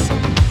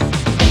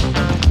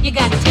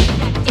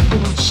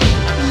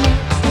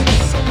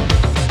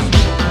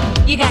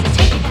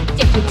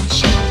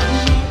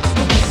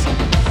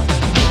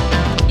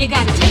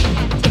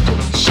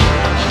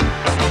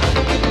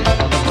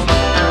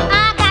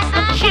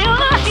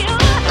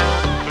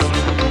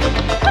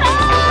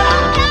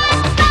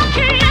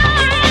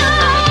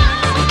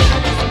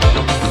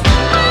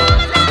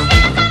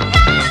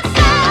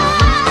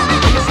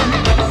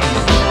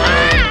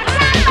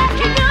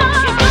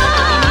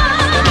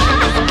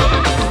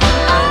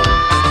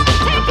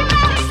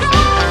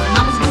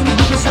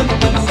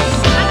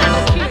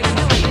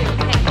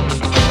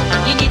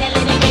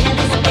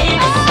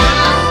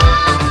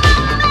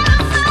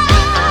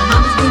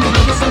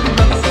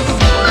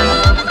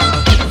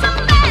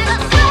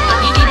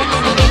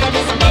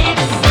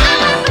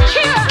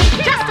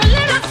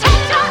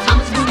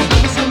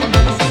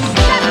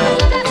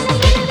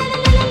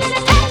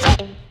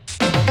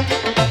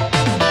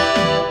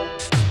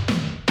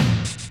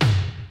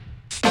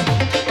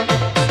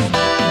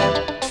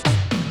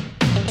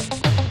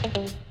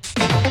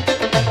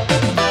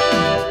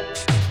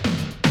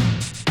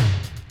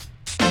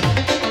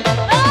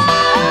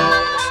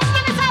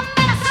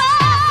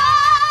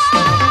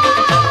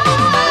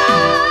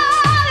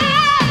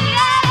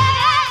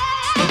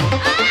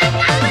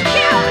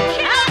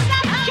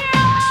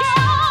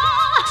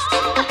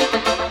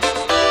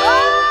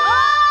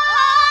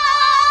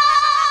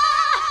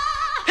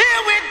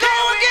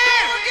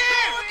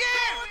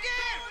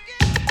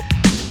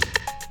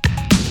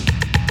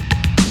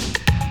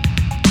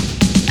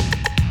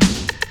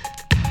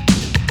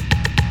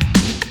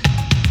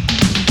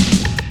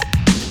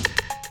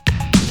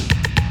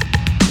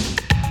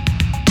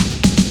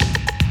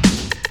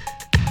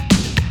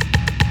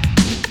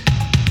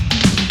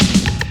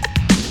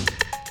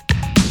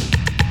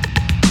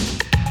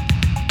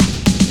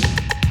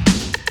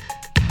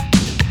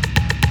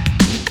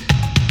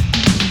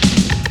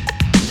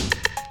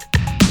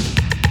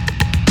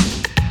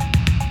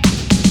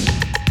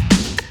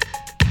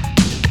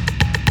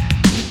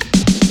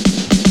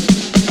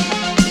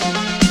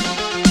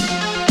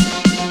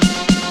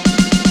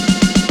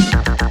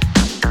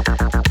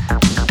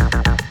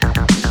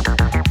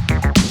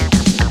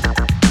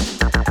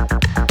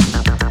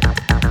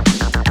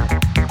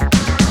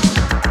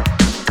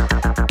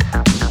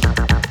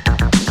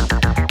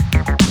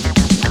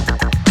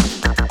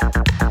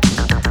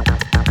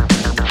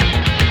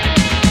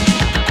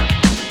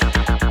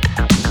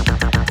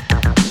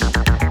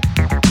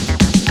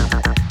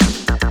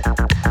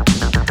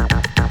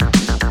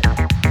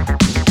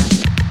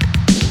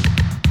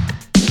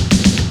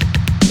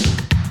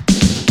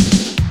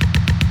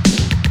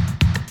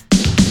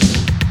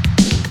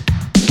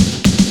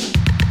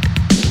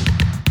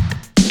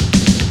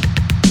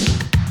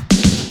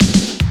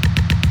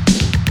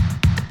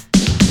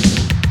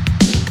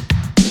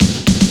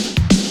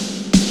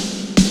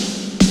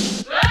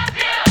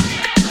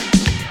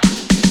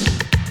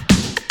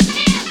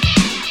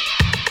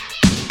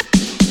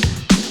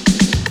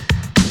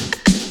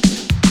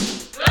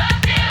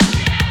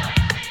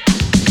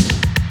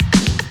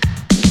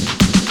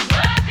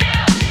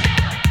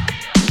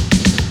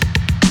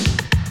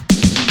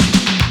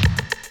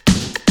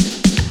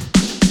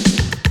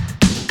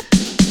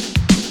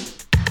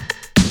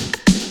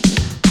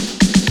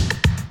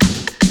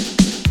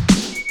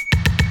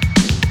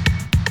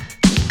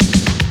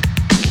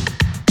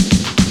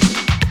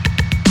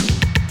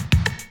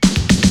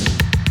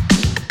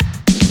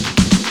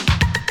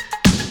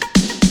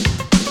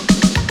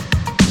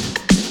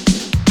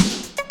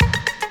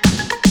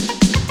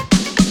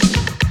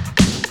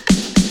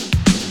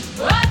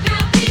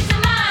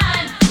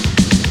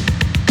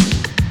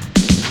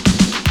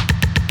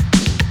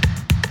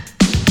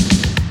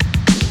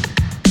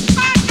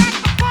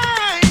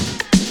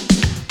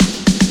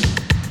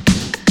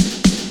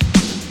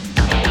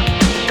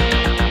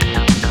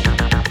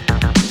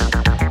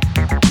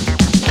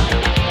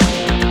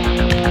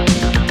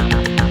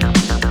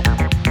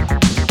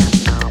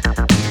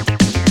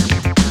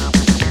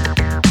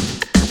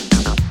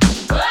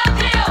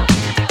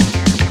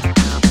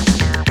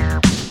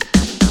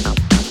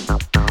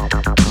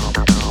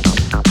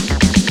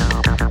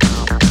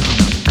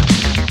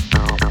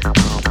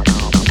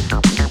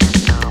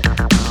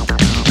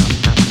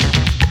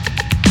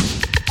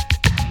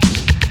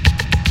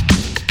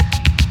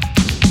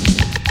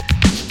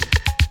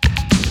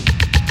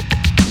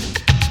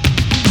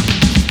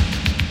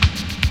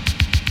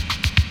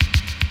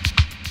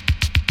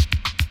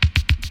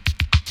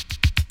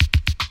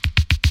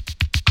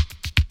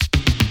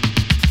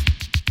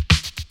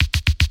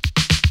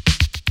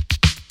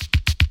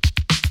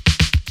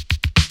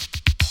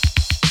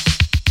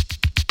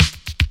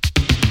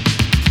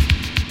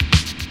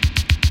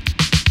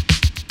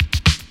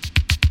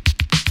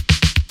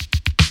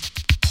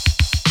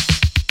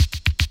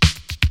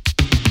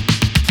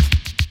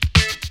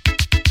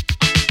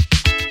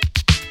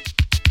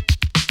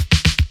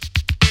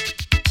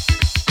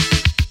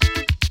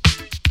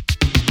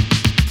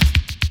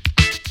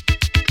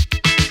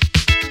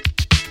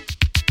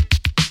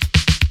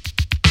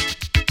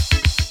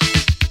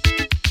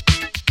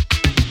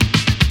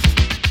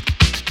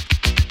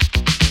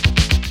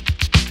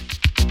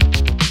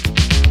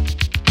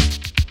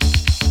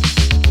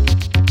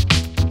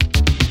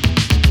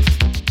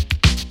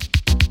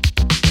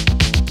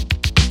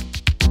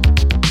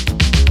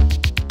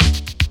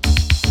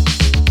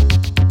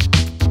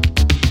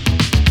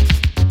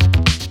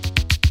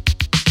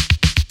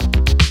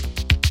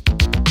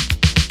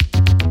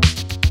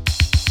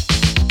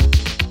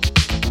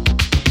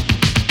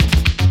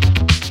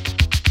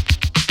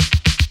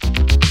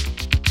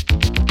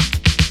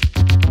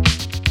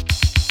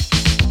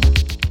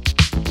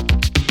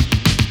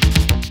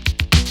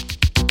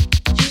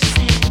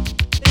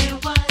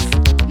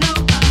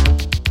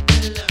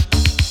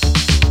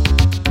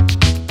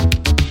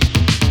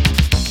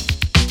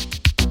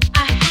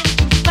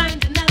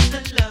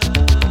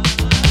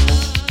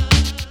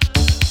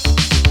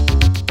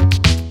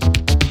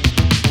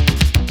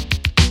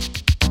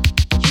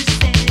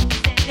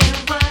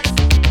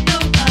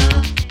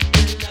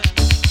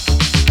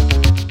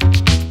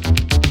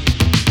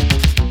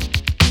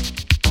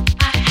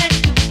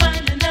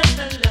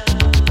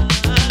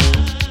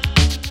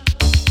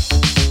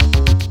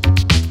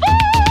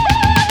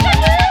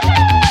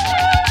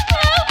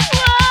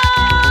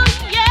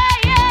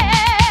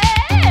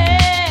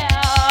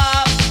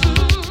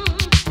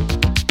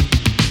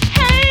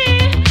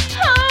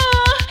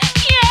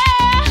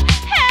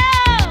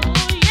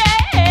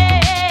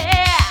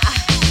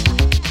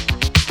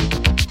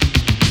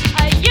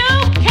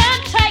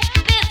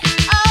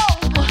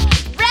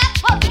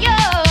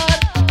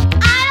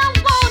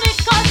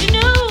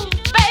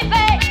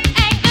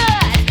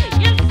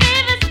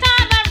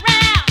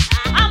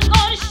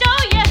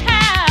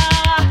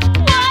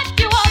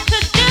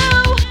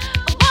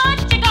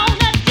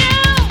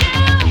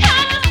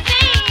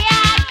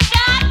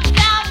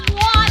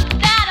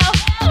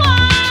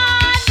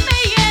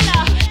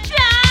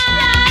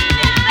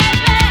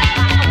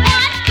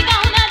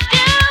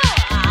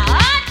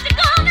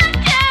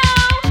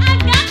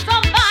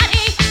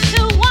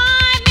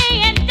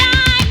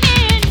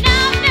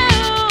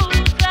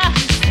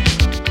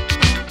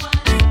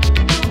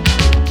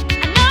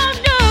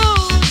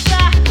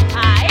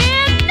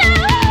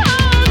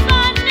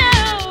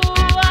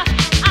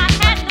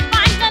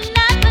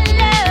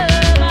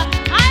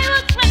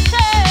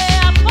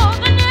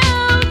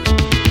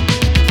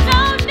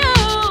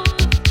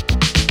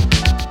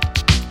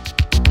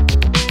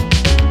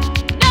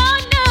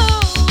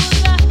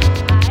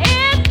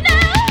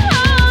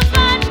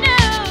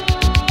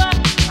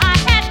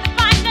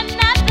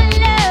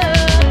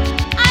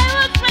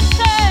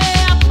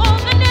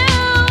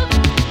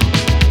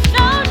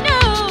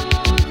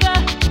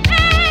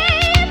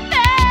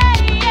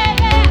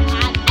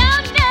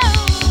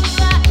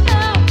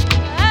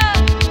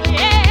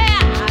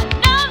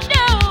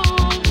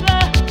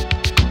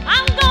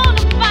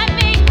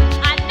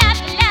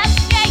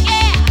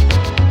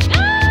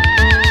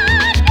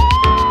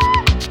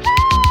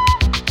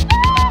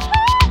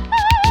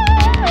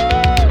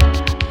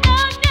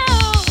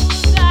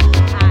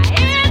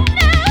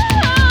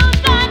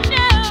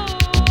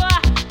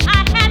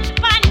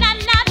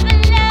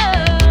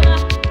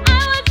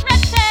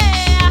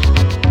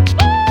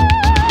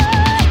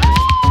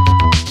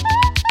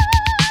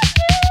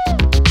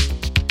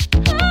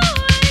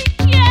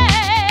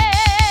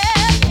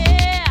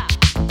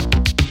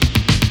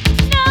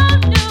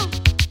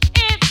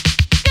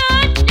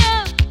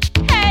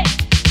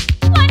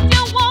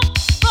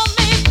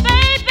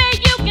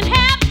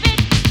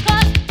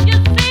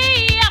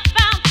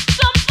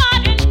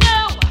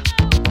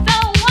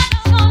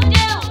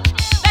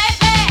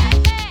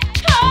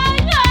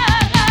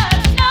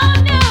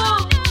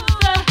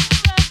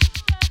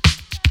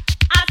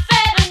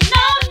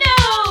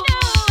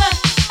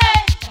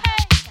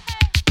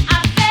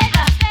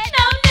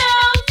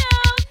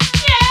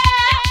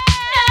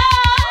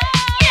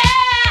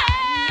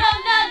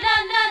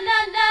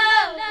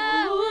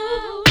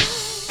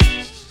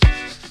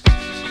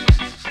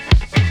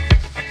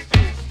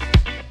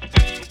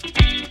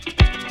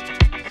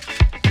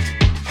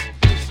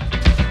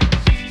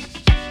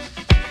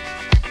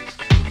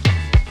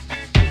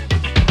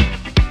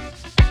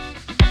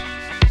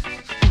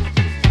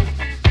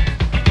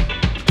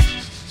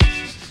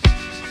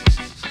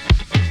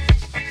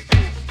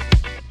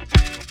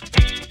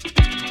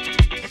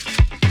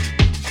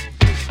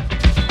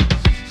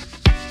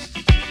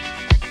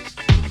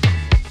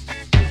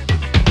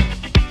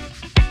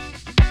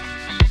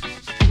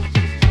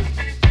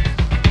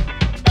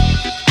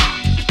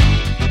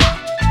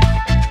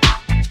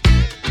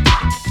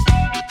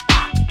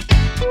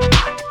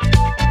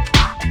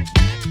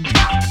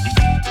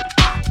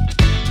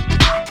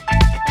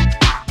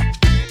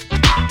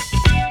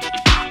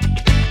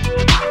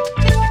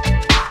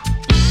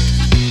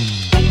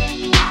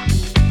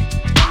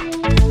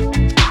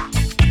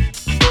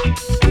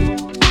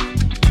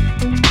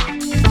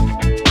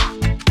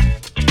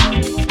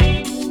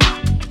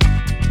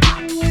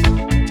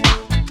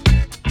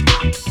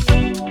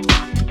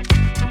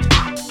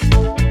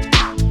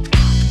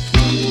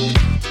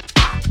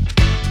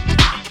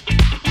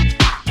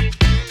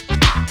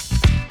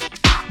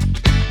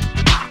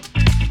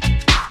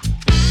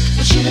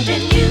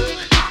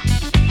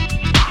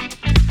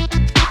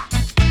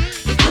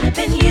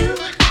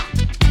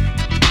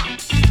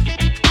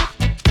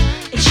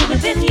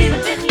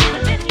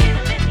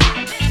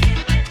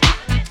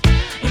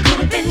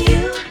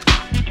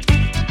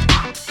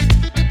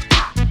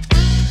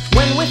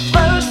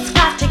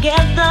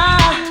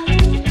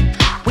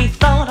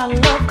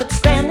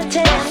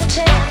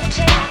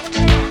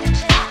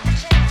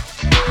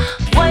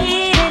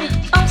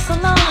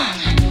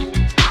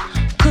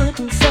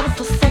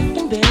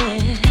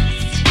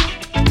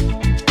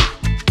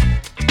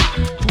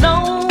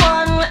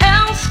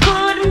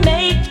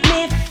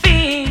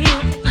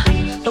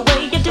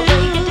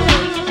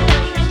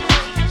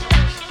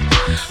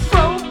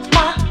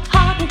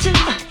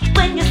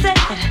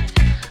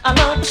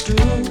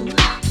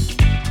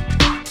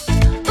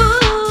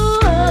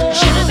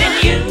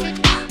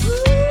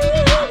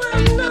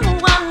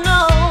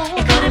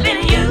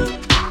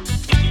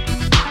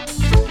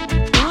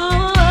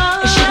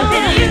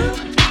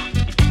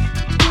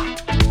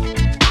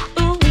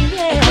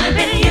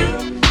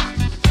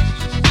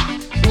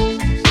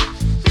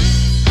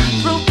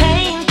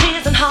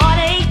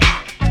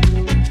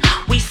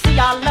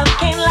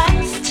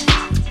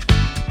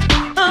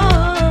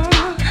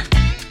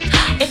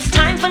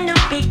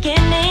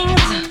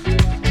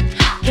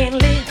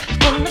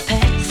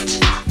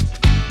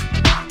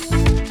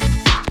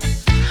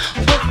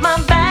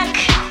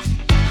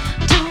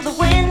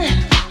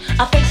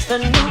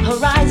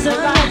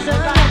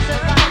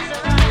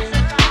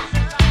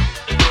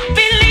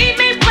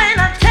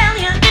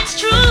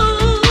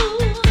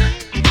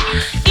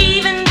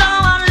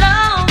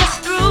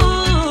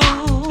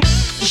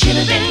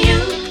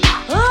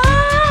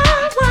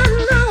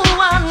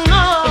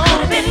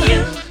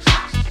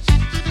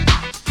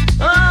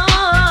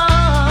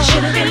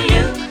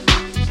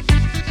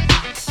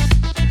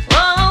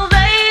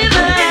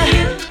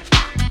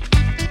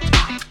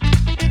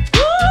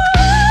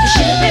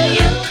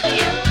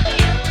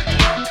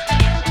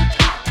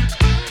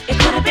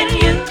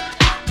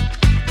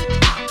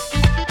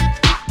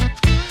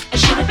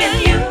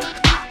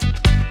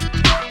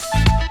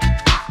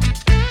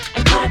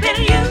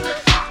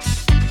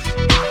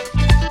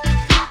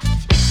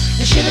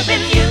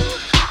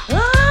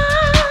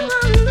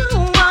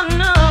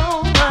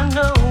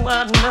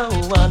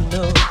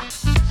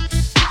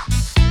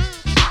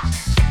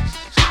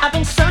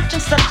 been searching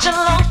such a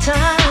long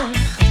time.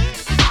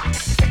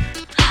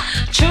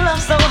 True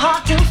love so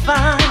hard to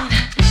find.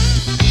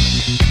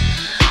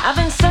 I've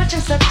been searching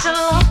such a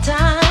long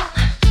time.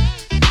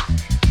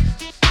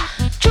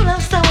 True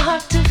love so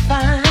hard to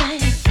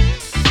find.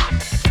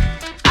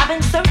 I've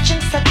been searching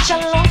such a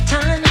long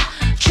time.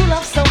 True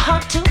love so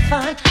hard to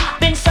find.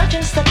 Been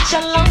searching such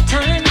a long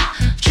time.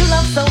 True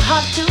love so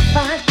hard to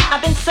find.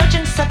 I've been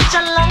searching such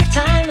a long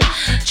time.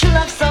 True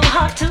love so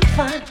hard to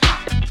find.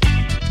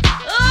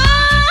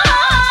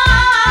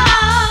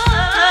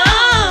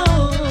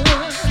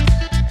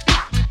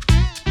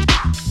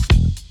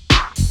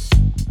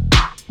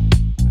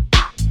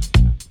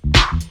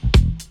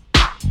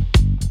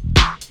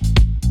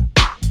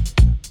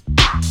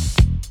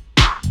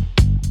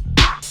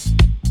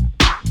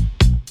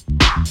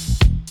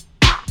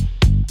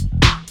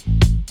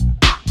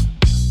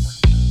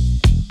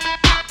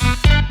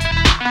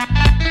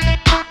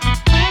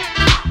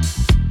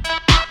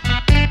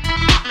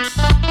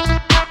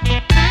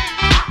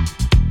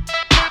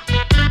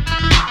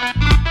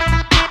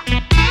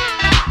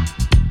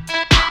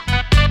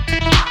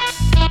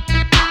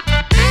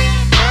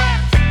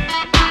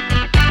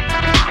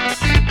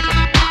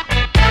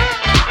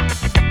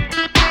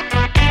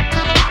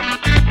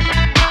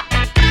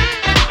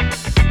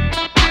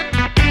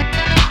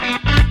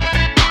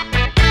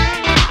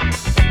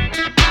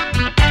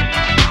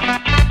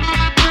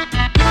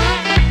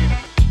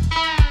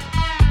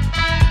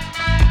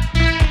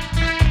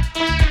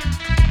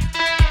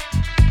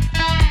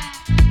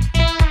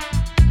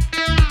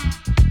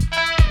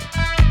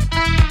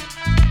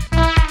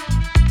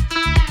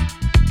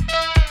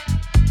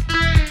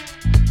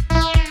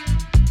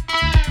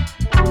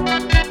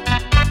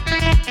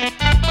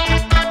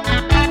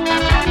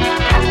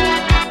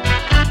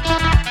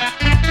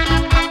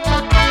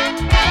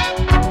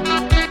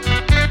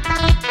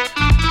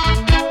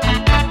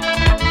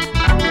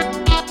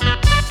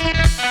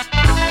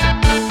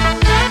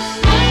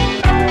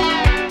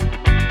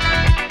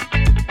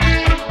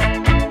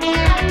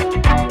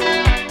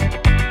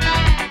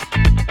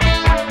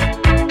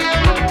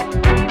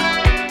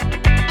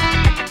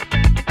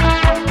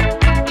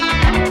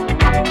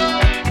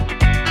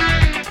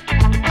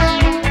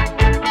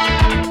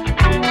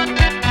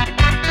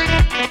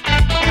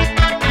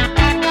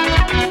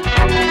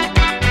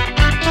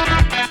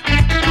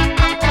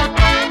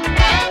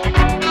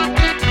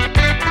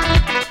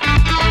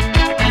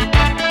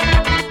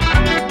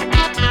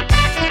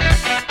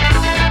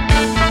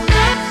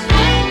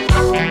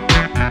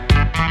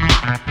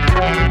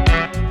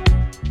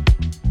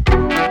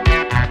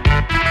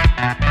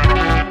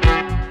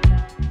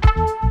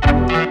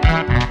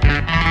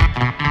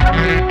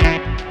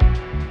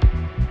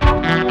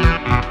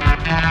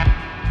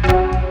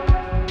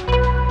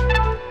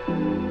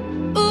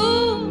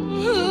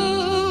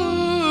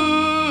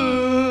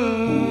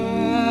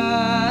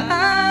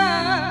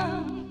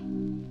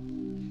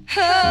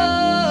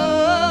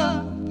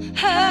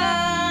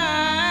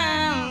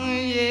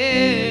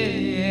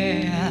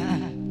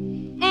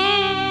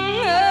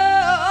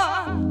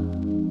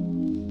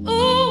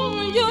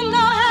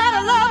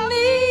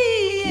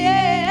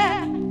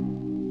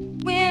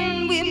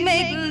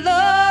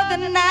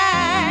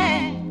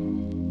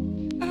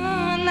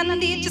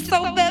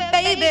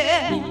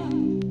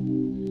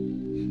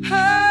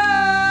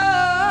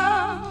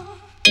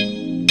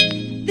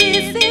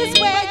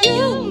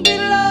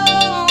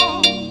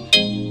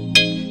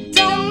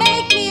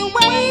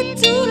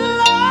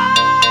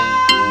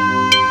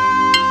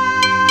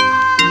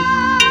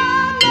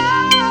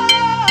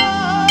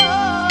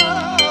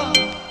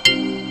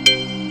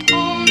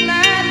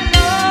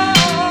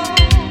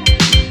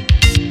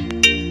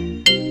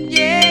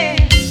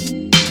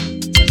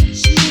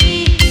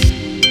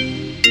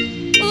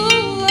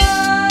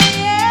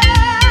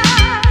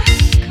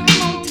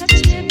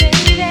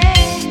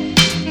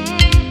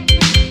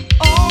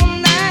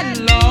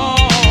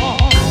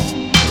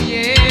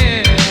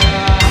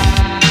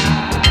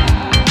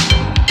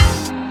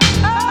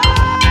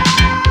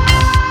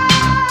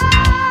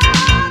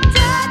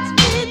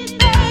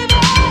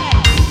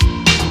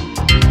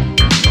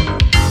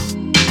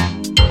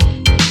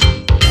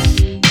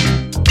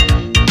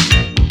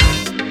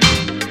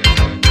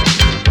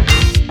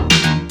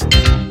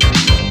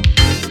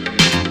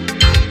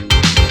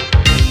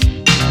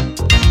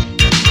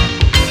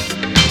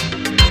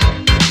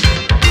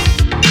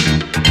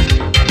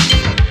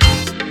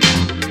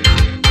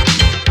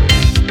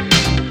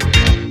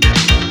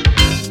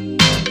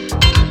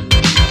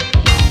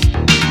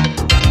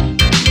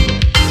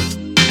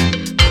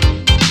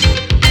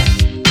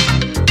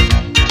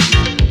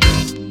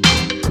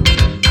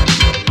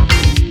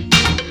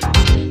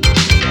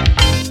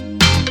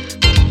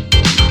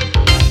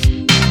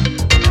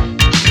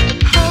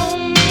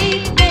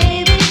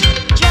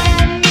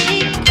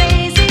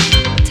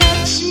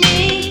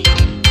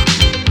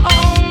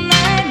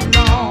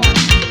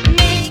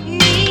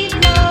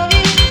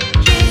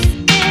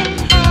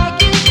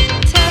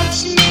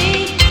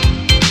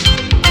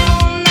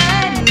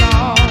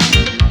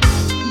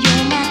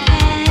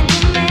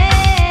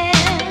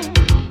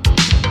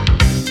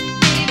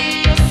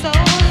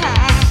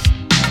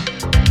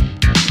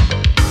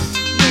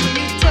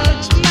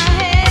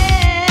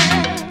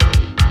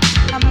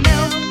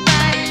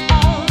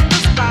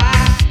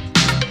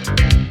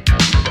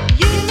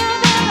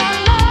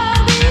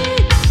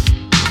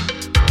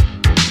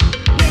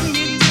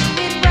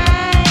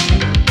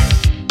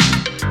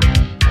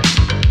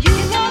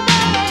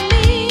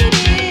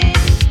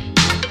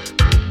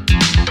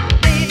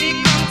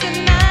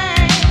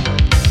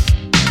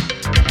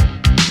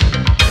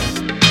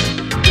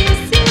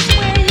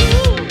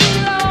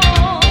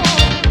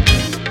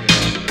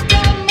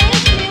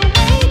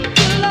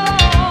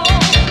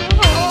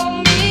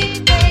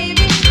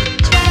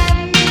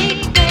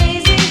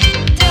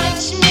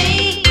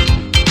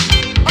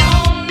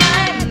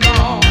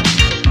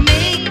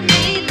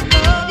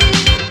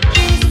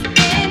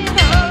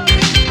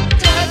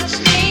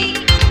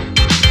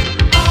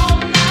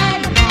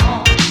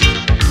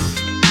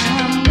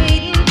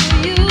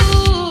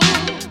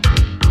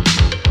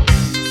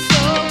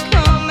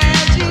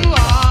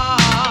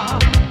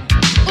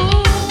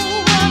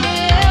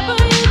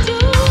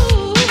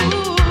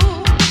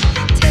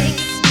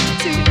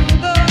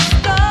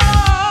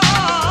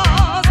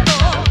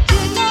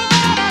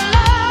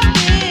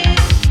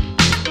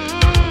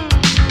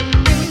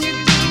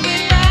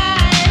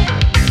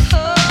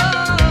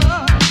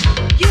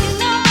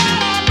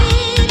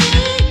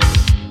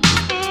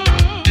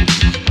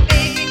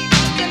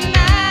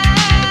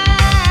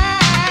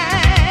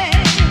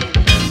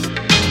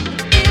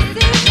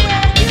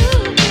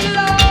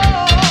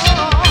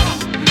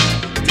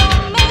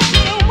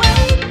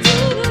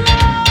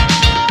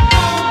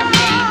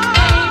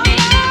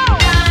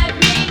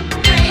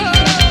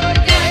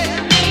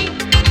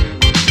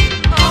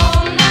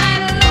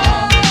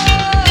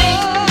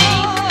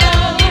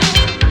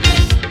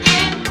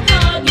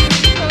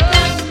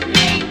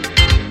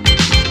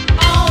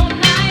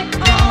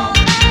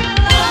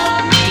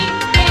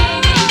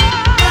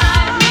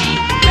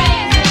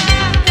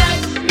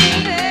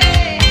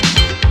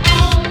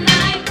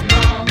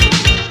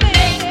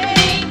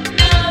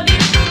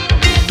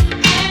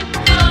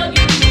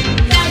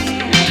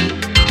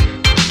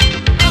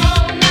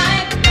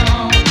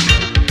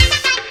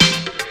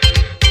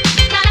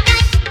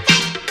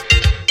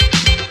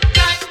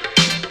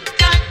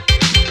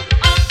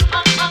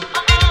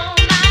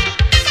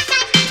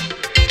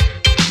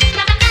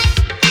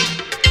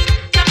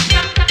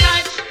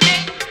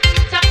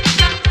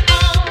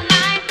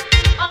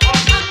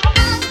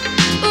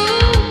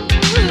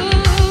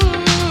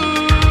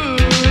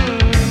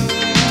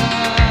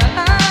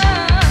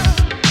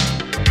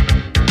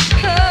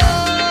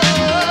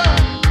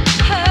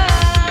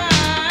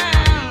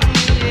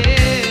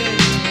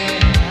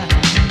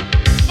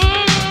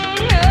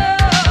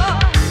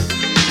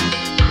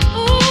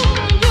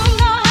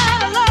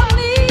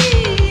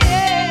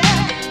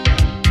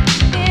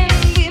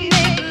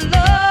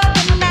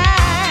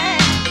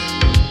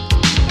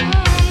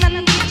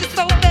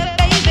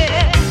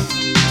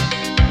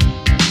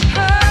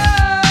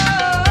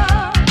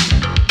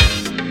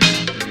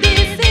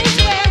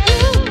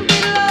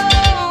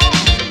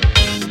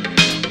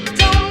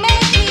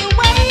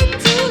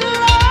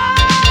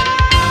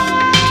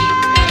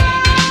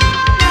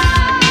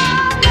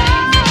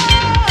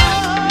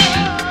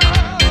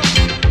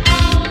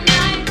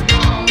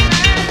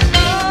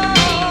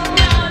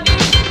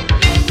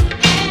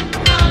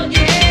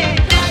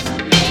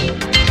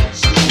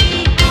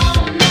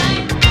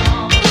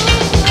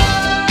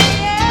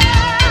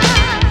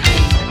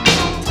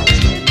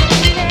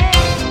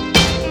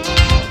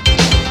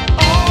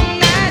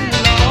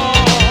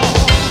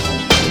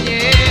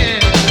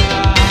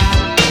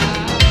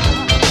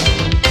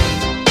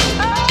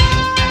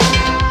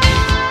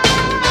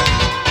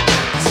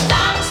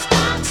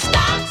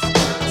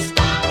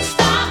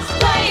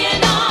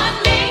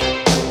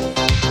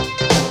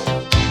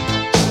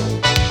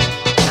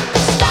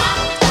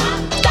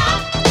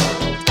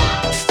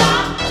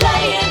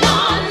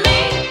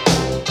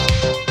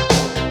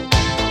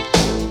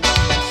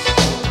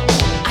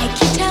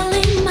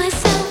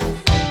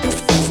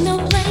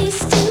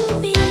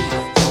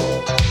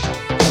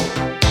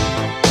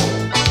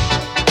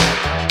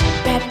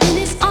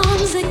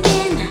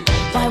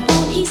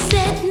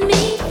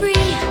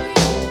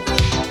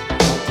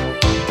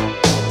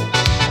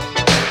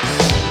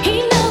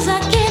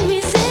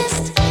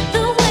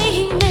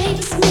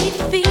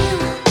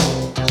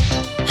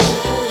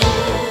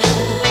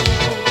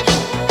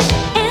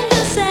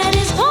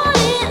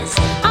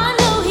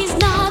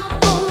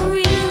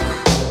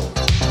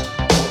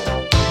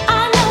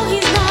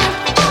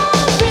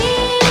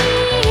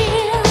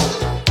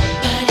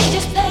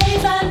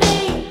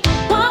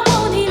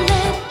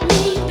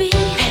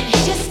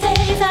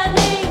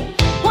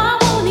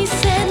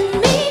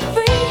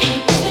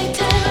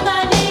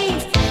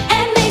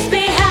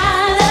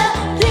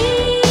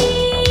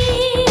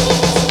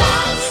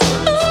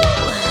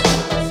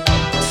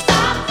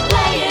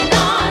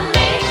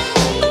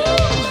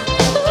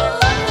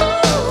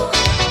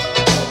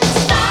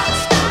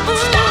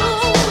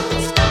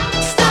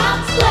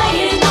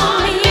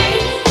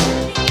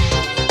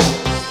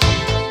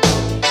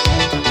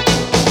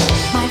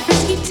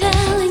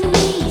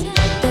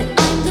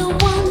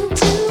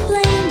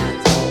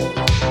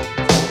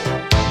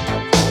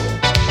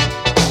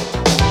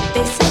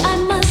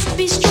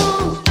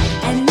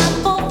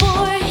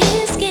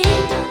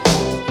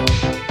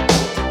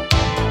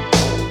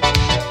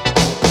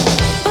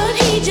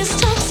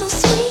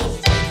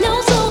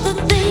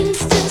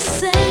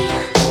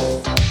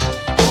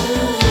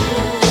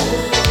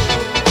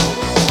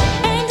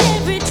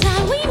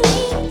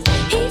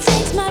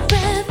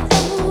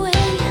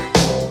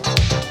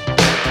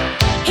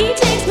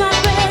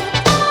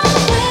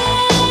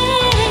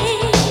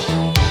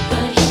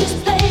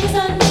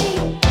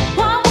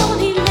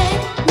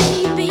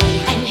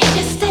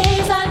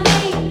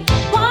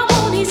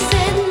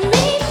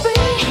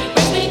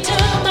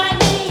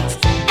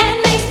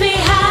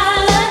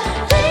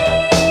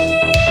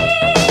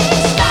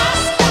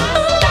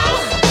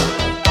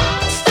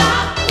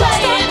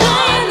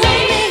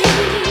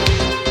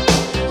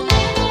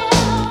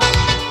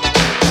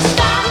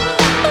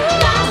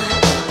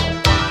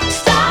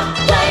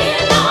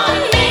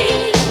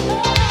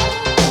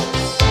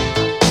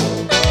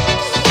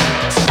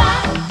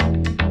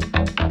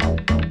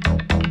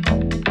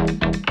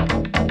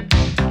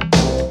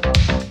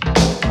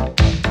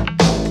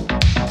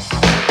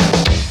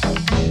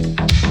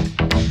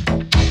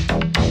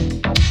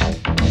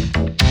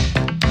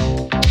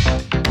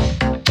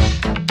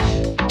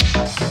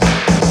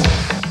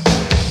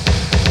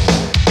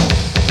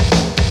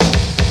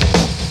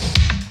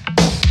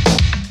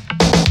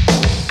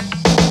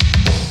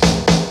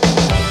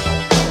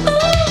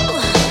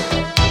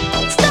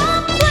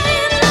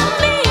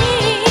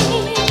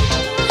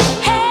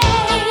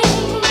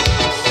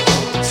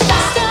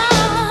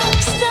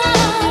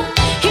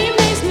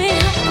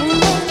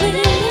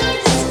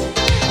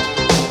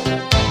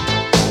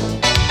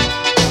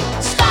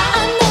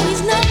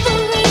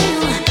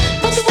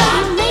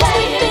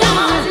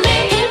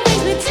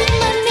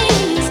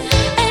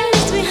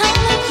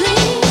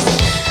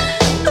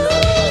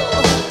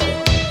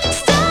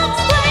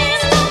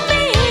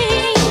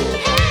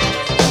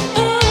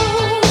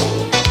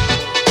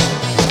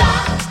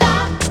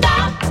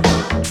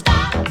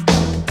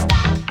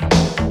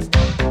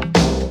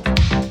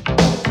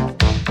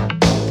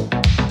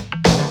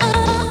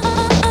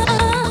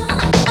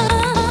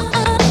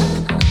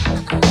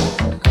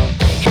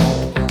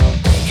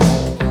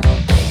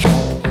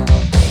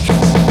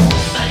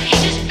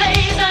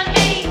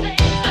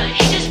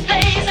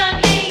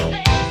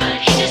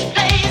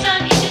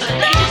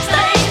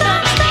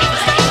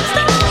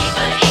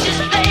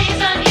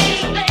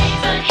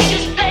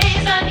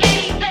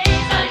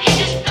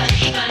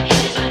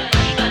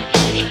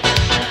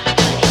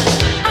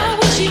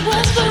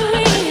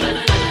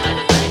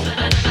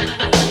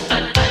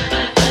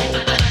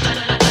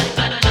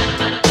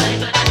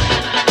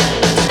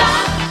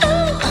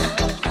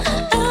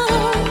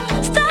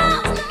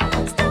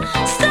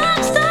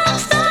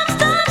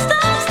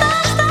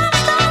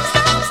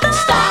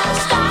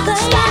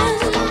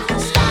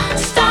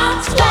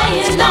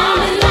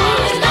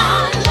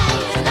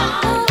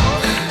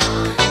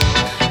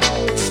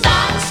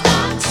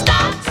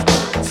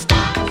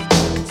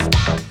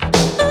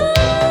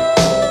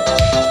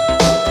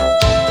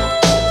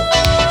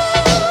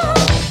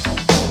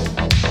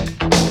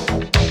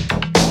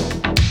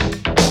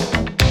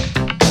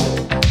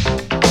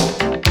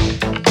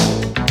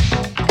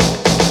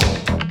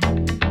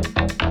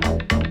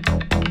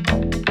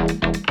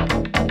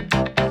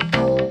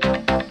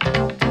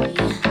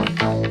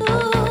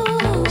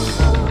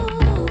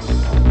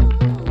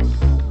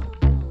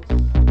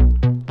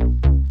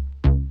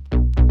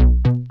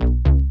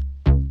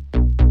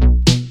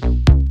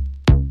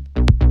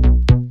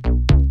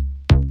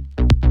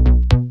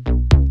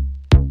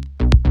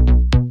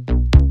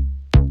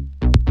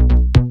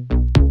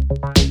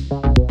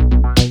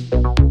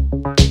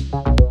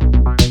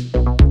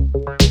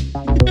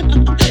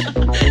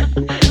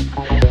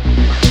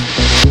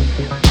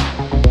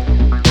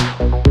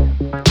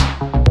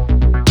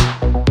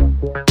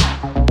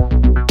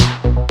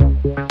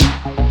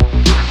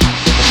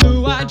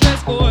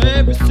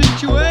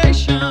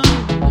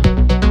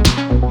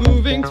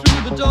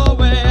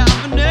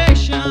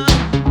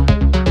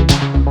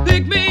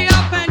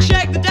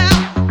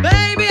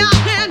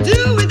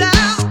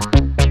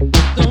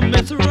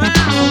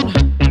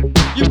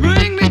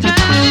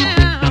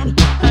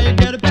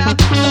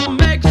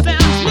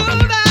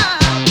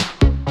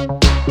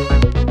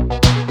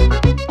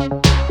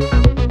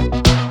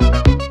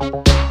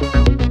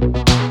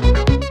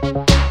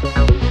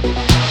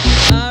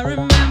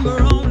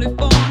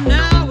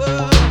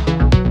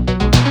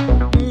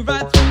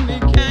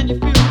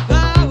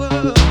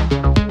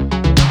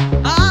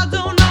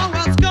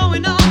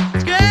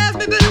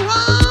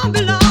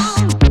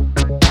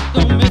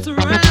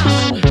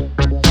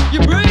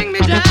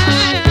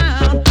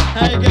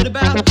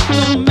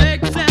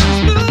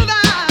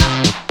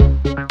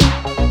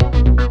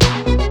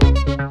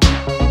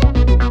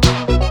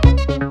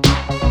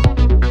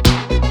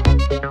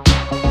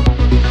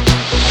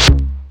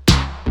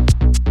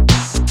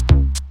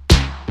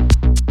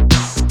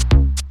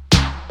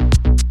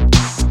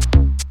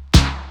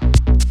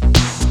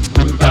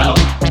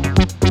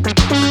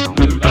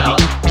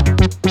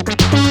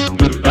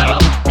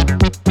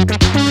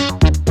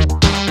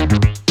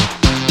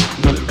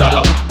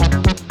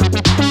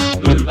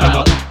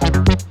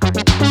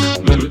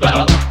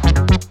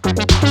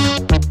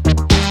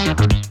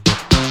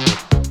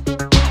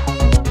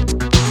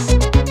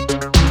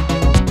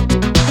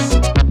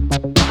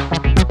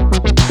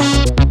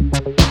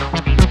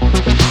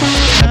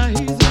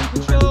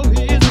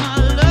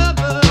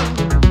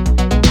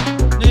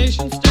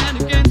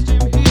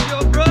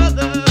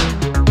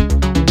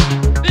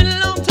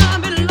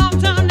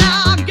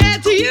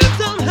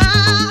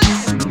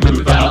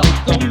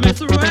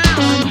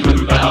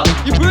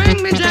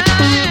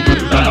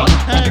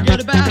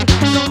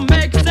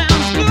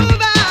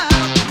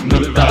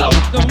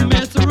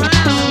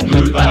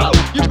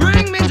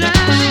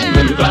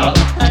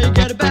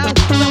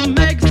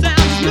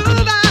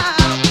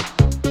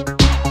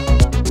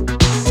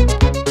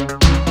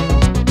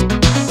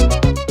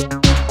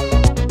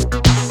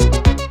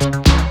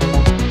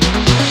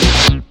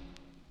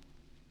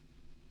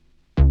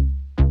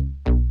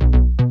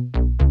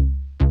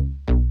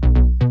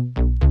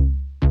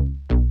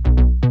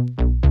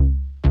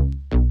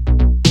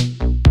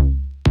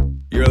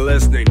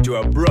 listening to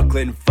a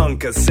Brooklyn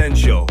funk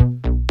essential.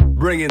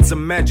 Bringing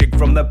some magic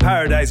from the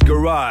Paradise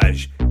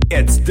Garage.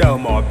 It's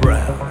Delmar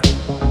Brown.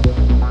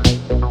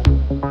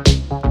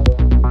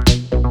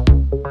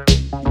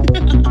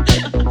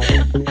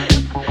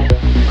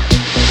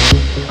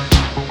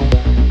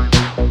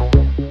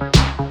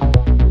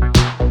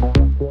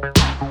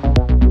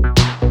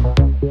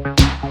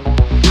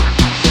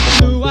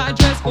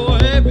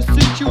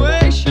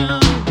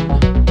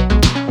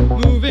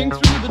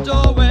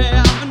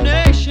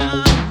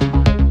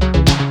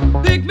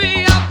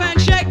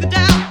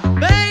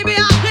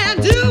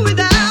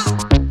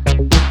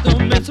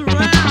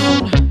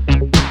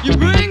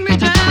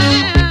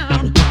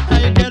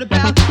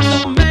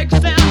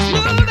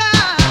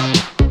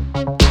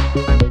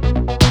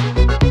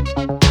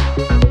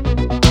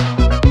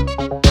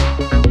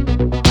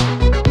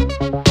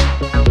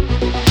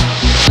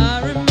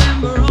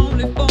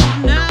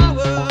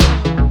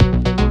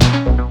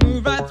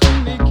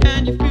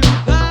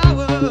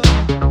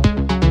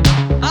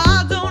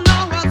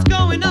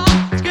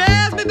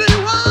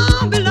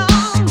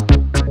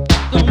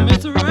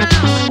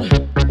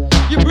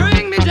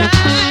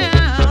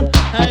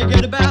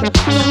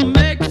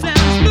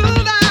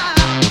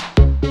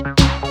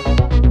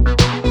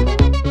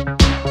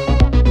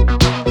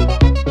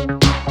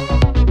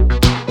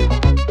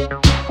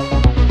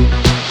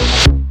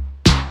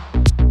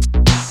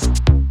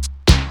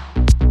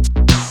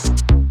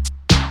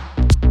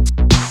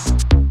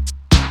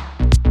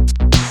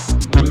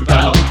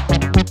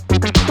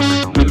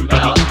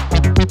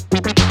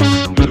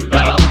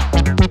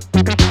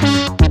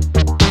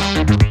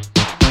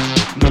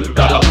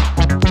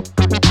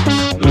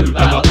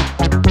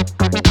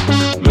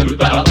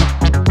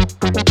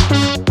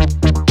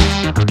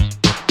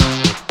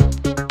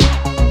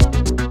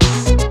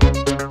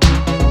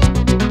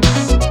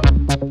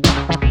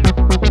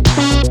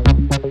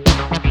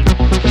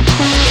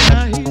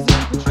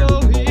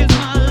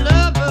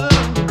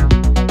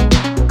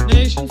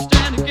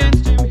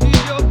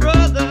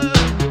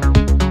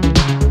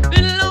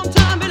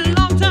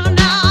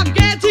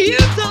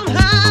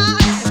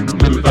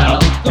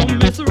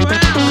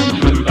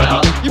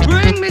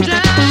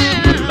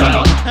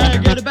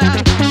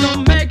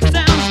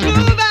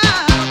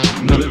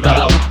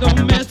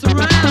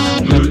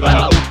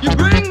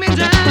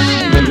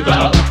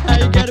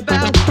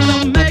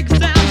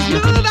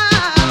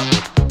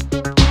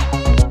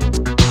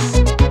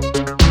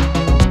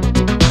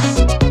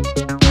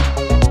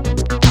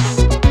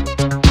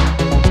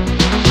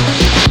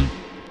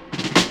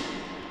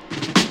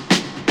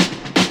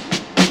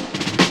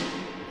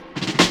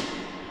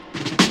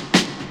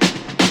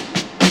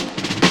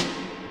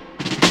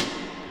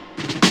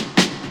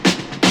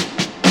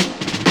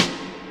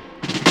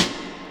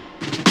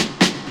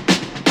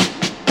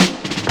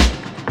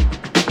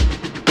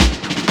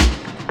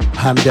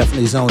 I'm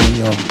definitely zoning,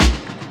 y'all.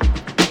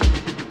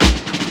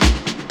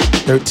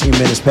 13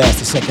 minutes past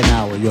the second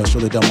hour. Yours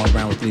truly, Delmar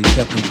Brown with you.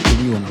 Definitely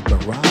giving you a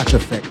garage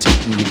effect,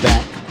 taking you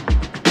back.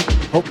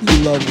 Hope you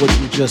love what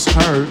you just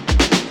heard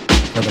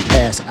for the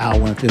past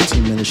hour and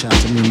 15 minutes. Shout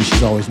out to Mimi,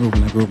 she's always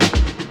moving and grooving,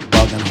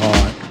 bugging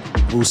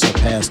hard. Musa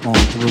passed on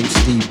through,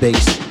 Steve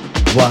Bass.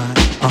 Why?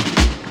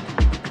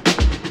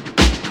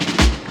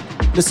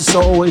 This is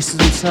Soul Oasis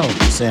himself.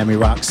 Sammy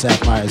Rock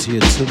Sapphire is here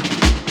too.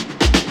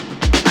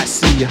 I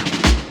see ya.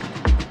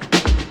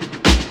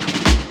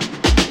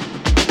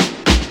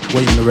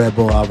 Waiting the Red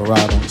Bull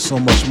Alvarado, so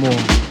much more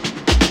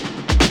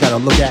you gotta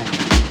look at.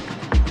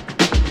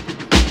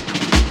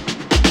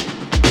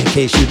 In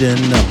case you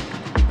didn't know,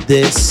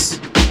 this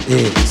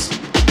is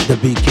the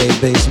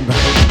BK Bass and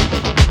Brown.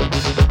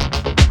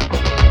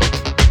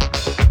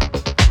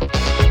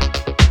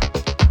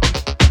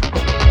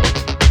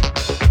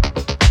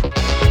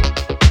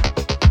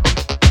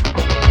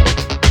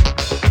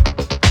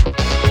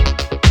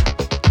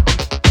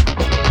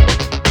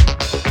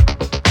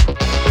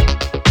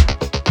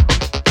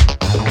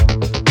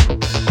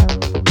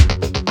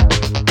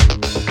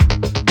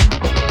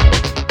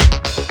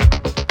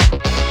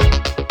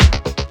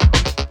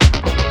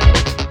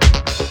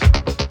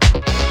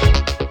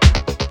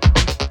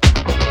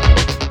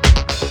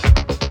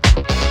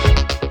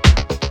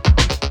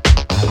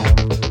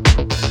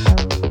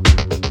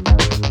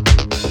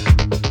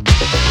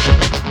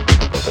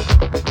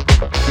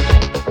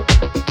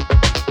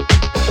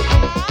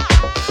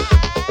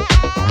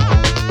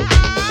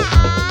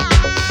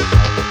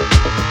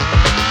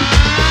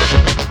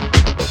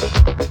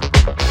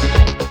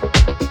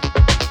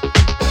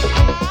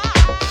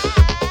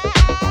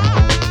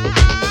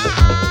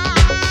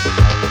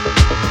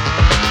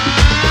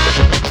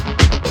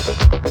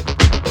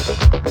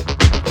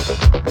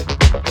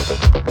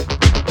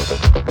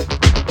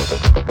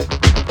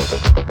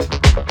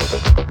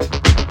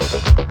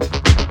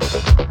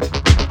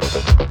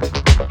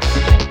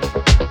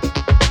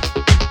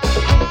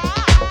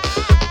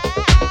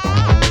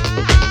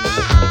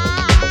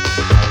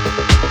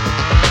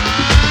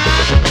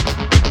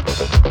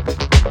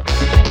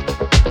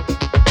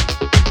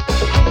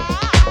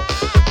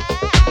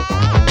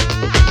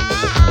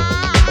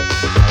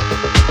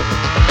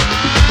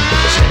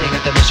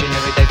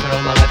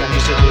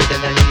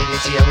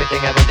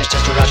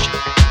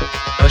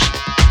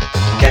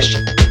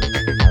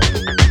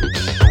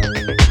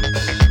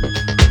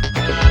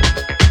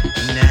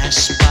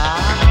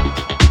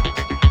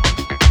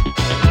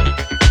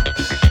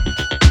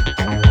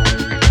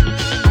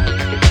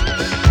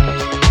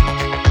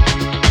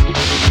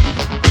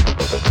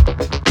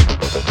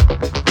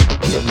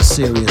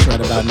 mix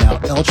right about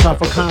now. El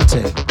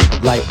Traficante,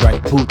 Light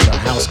Bright Buta,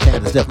 House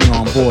Cat is definitely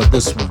on board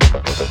this one.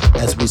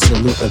 As we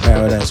salute the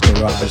Paradise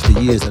Garage,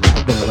 the years that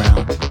I've been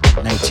around,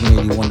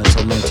 1981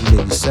 until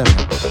 1987.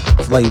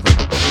 Flavor.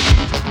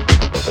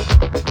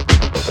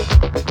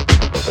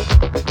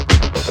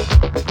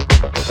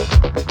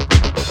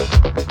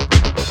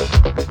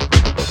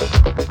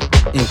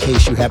 In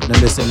case you happen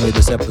to miss any of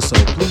this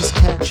episode, please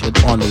catch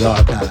it on the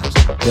archives.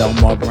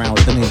 Delmar Brown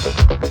with the name,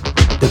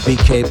 the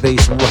BK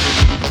Bass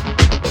Rock.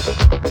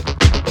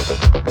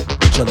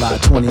 July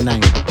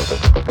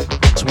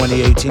 29th,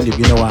 2018, if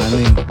you know what I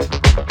mean.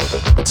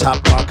 The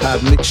Top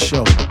Archive Mix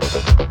Show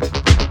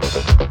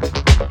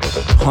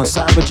on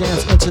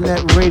Cyberjam's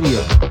Internet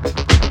Radio.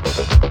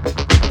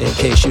 In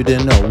case you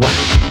didn't know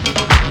what.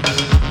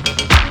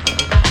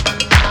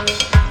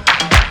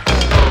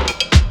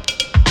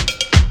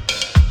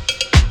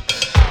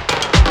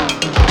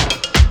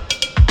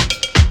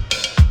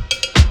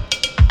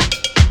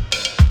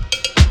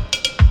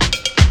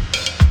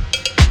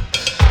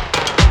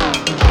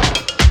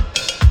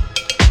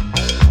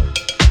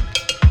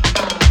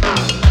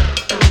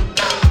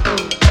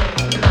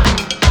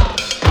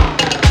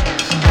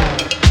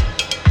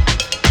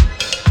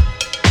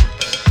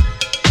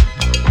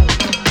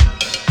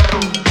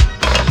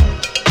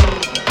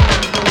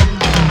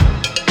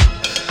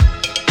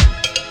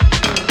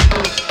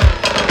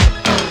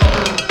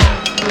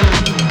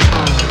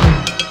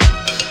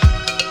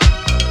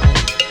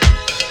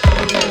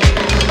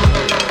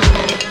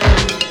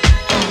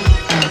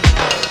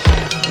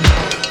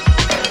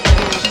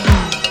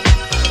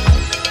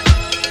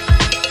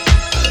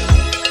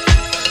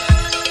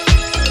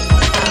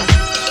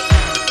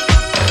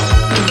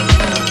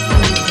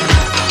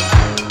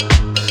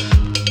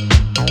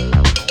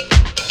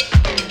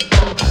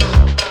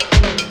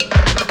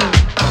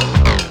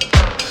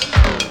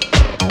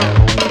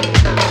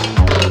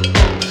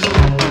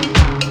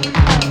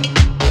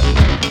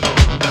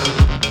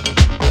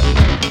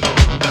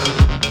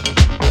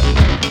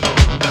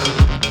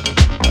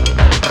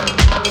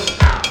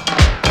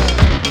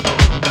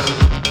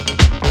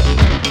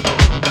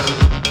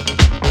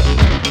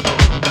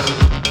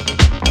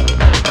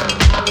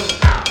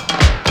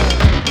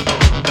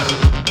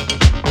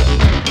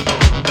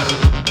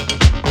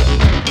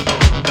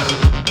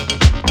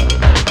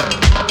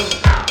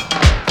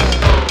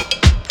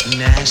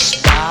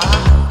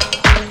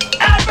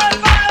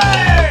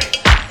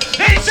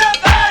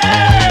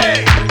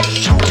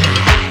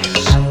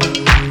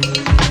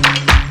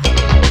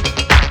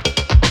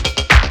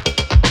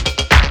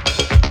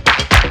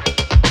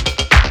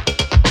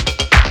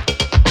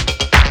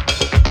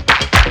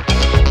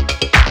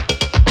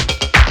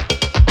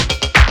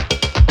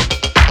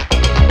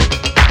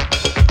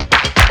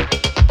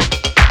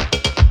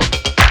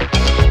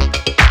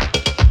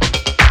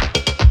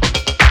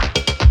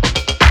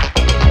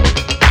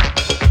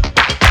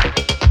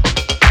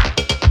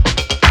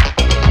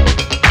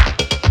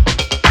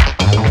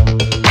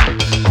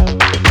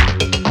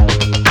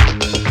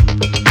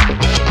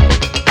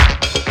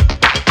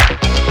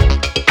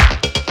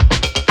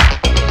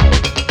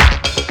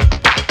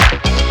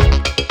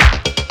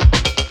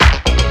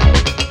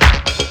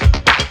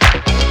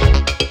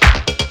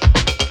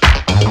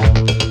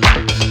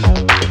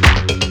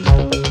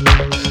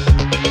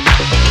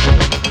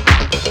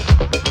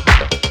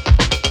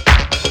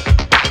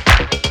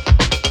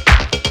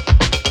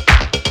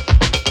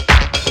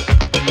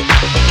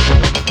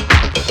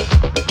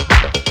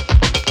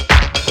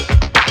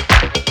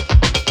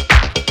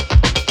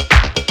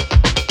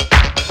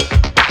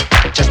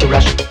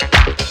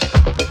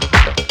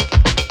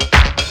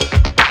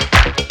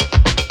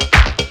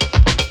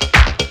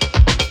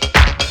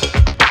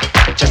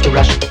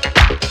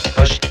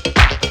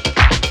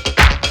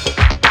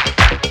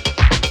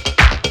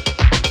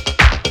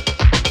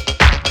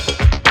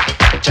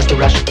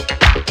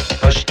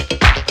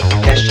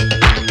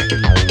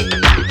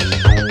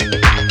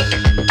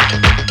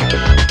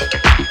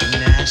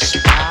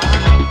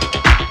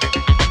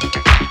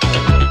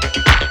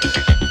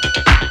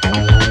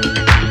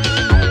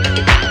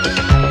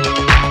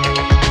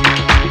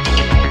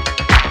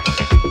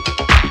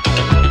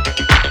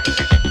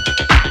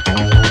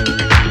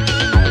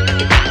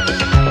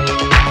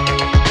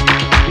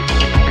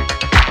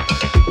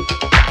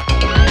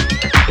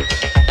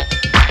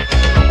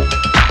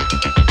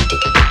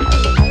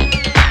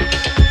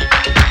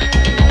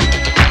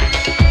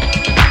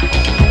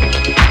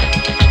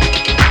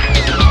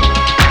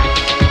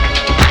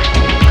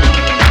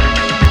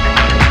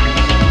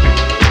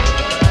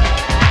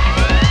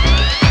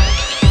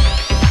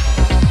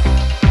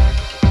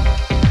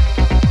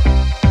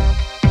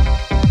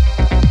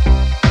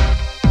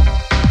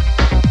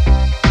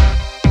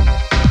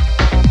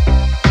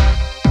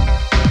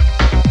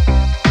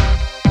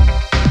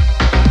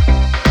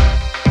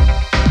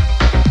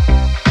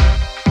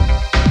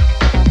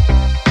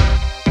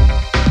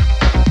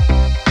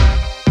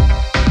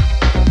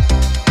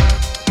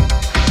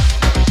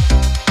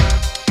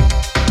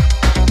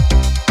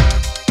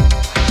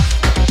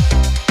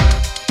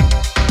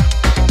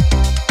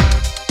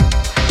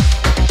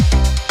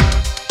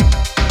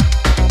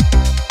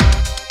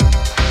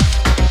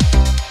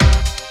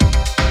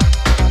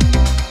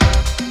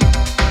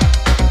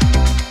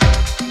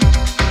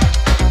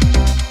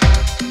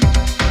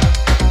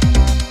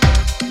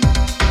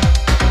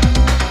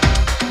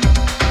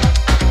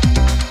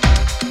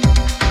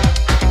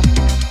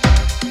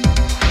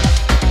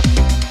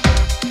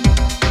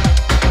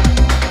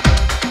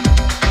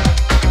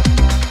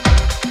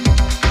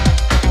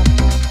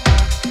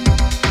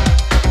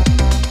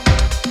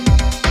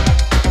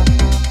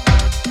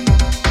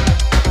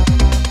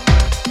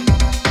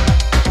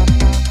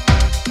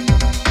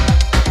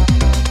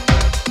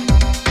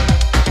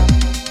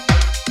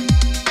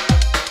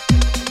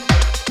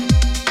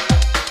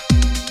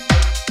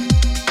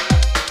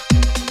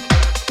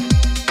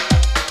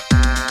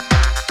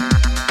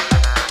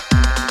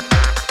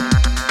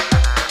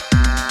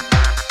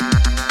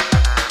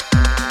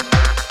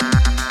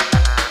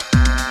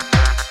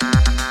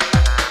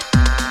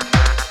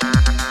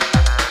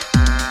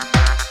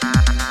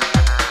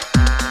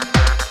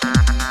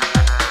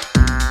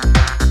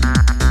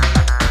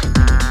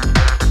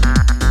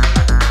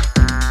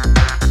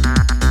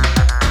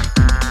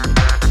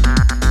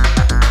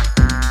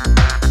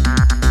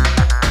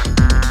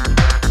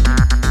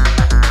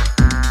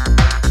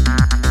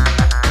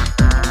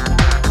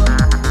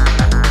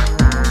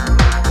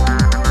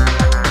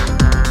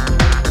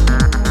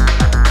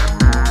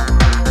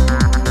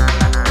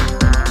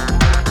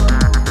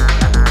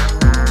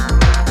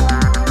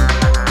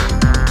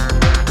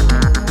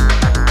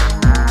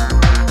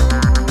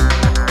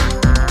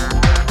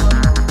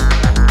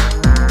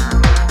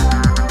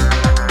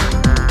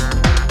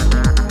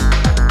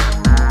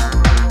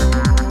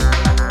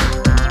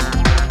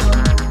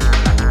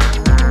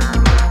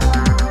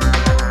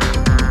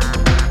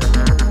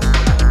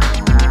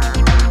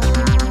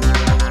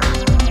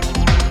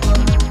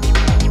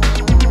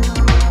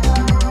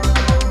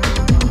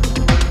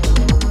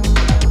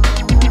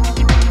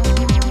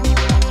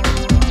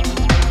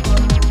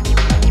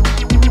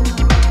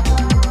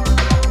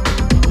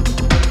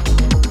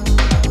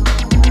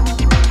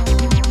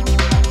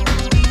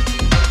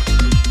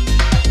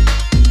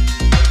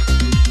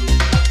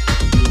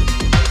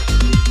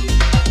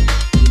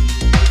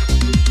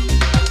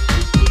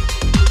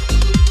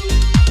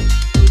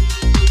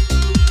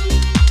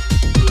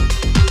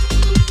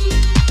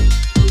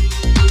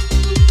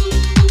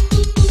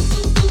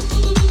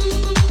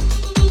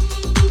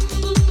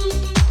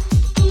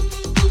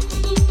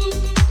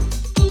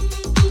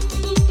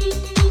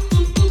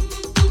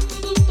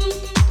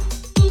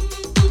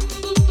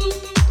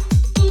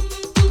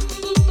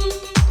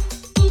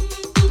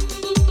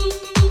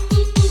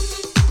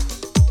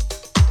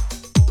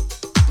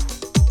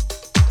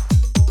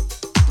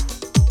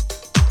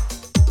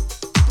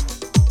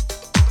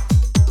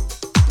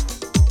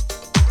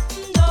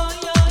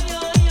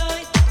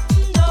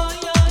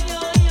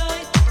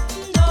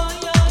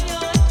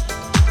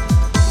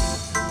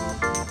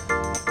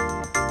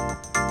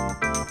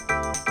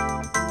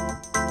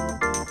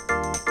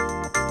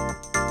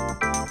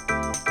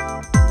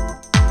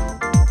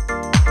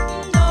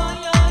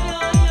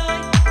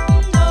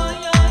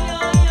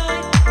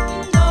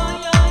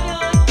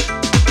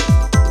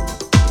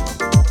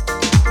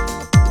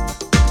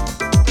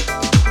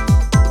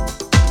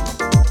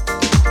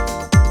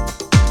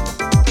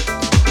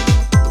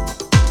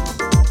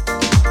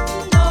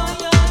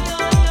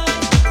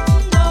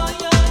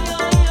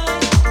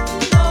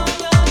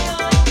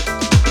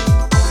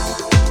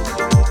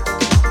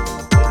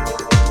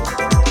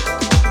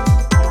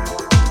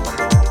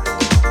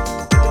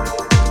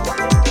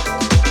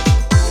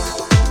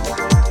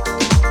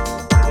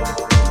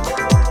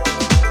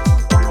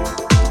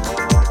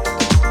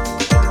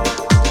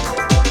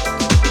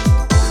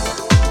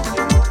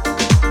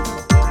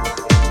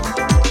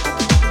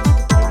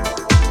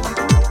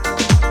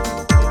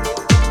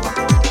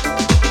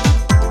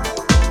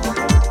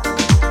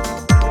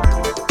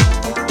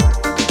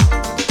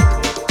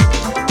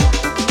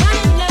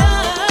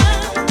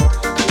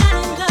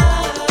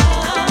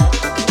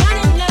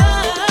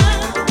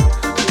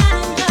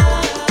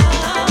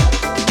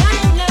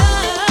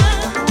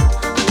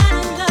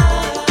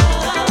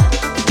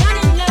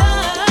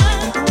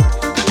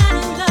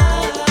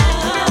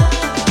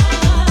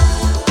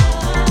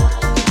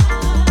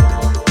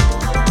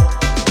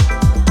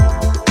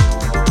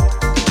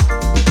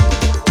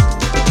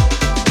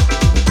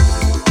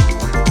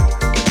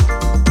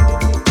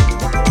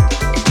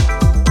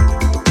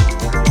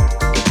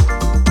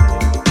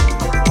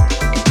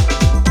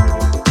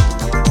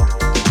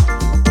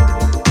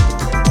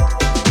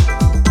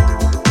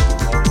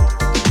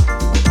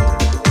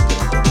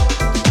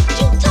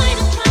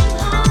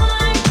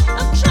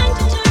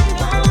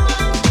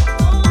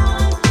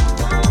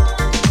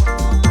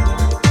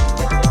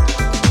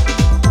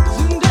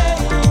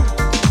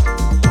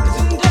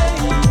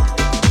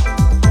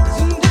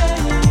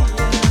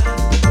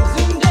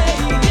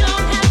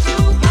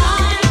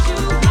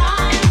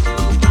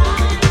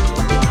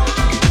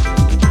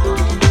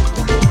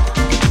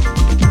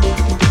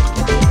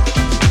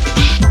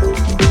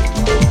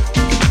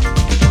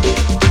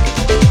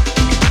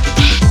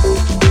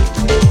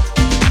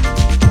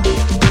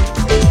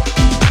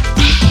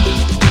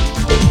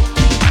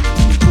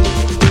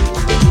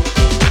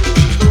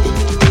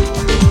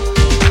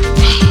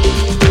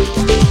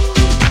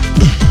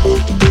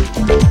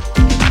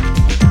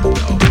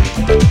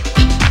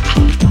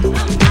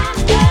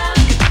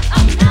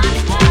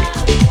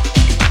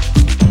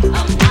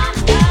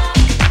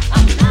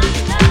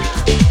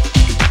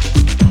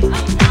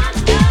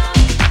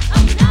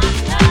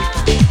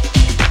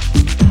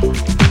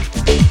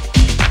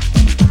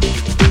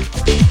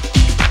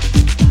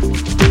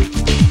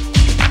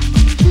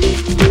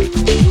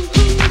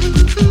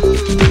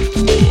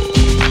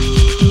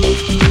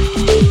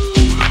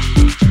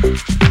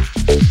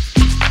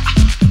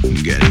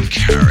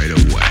 carried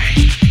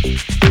away.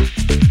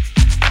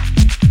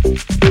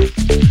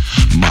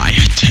 My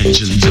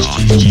attention's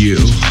on you.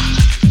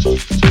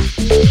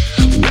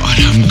 What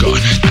I'm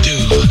gonna do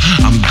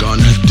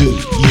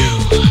you.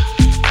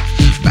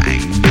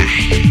 Bang,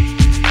 bang.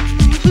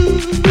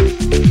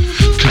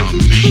 Come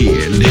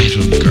here,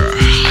 little girl.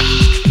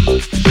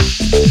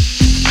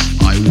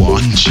 I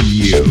want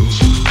you.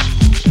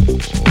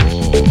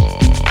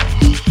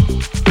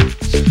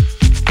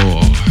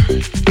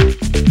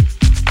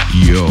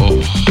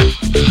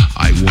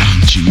 I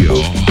want you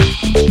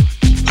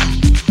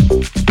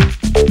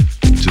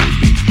to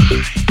be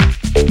mine,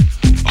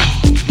 oh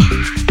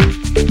mine.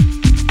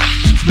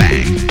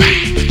 Bang,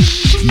 bang,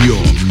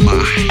 you're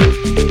mine.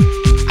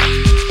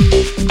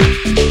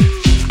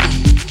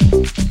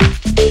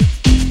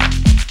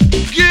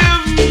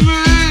 Give me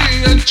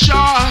a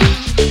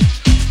choice,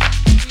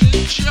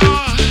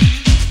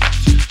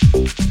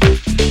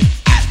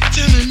 at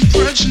an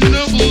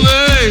impressionable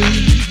age.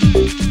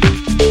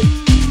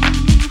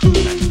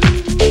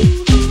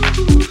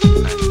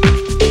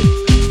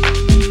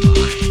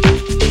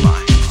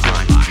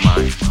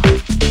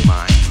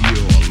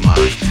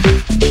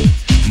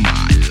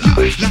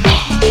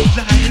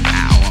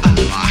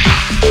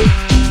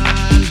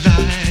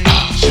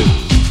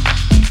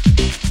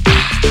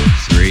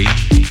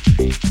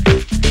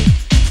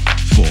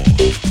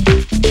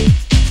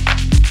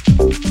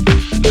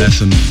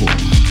 Lesson 4.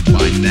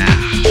 By now,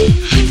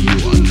 you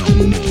are no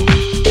more,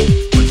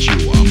 but you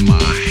are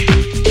mine.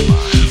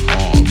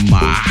 All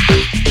mine.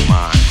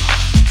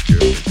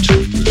 Give it to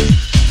me.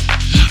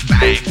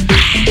 Bang,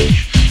 bang.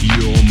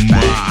 You're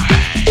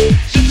mine.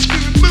 Since we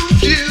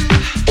moved you.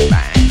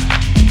 Bang.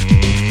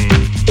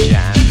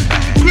 Jam,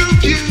 bang.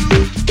 Groove you.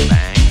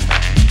 Bang,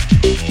 bang.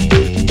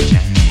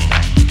 Jam,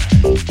 bang.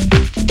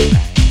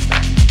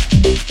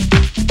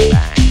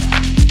 Bang,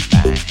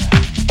 bang.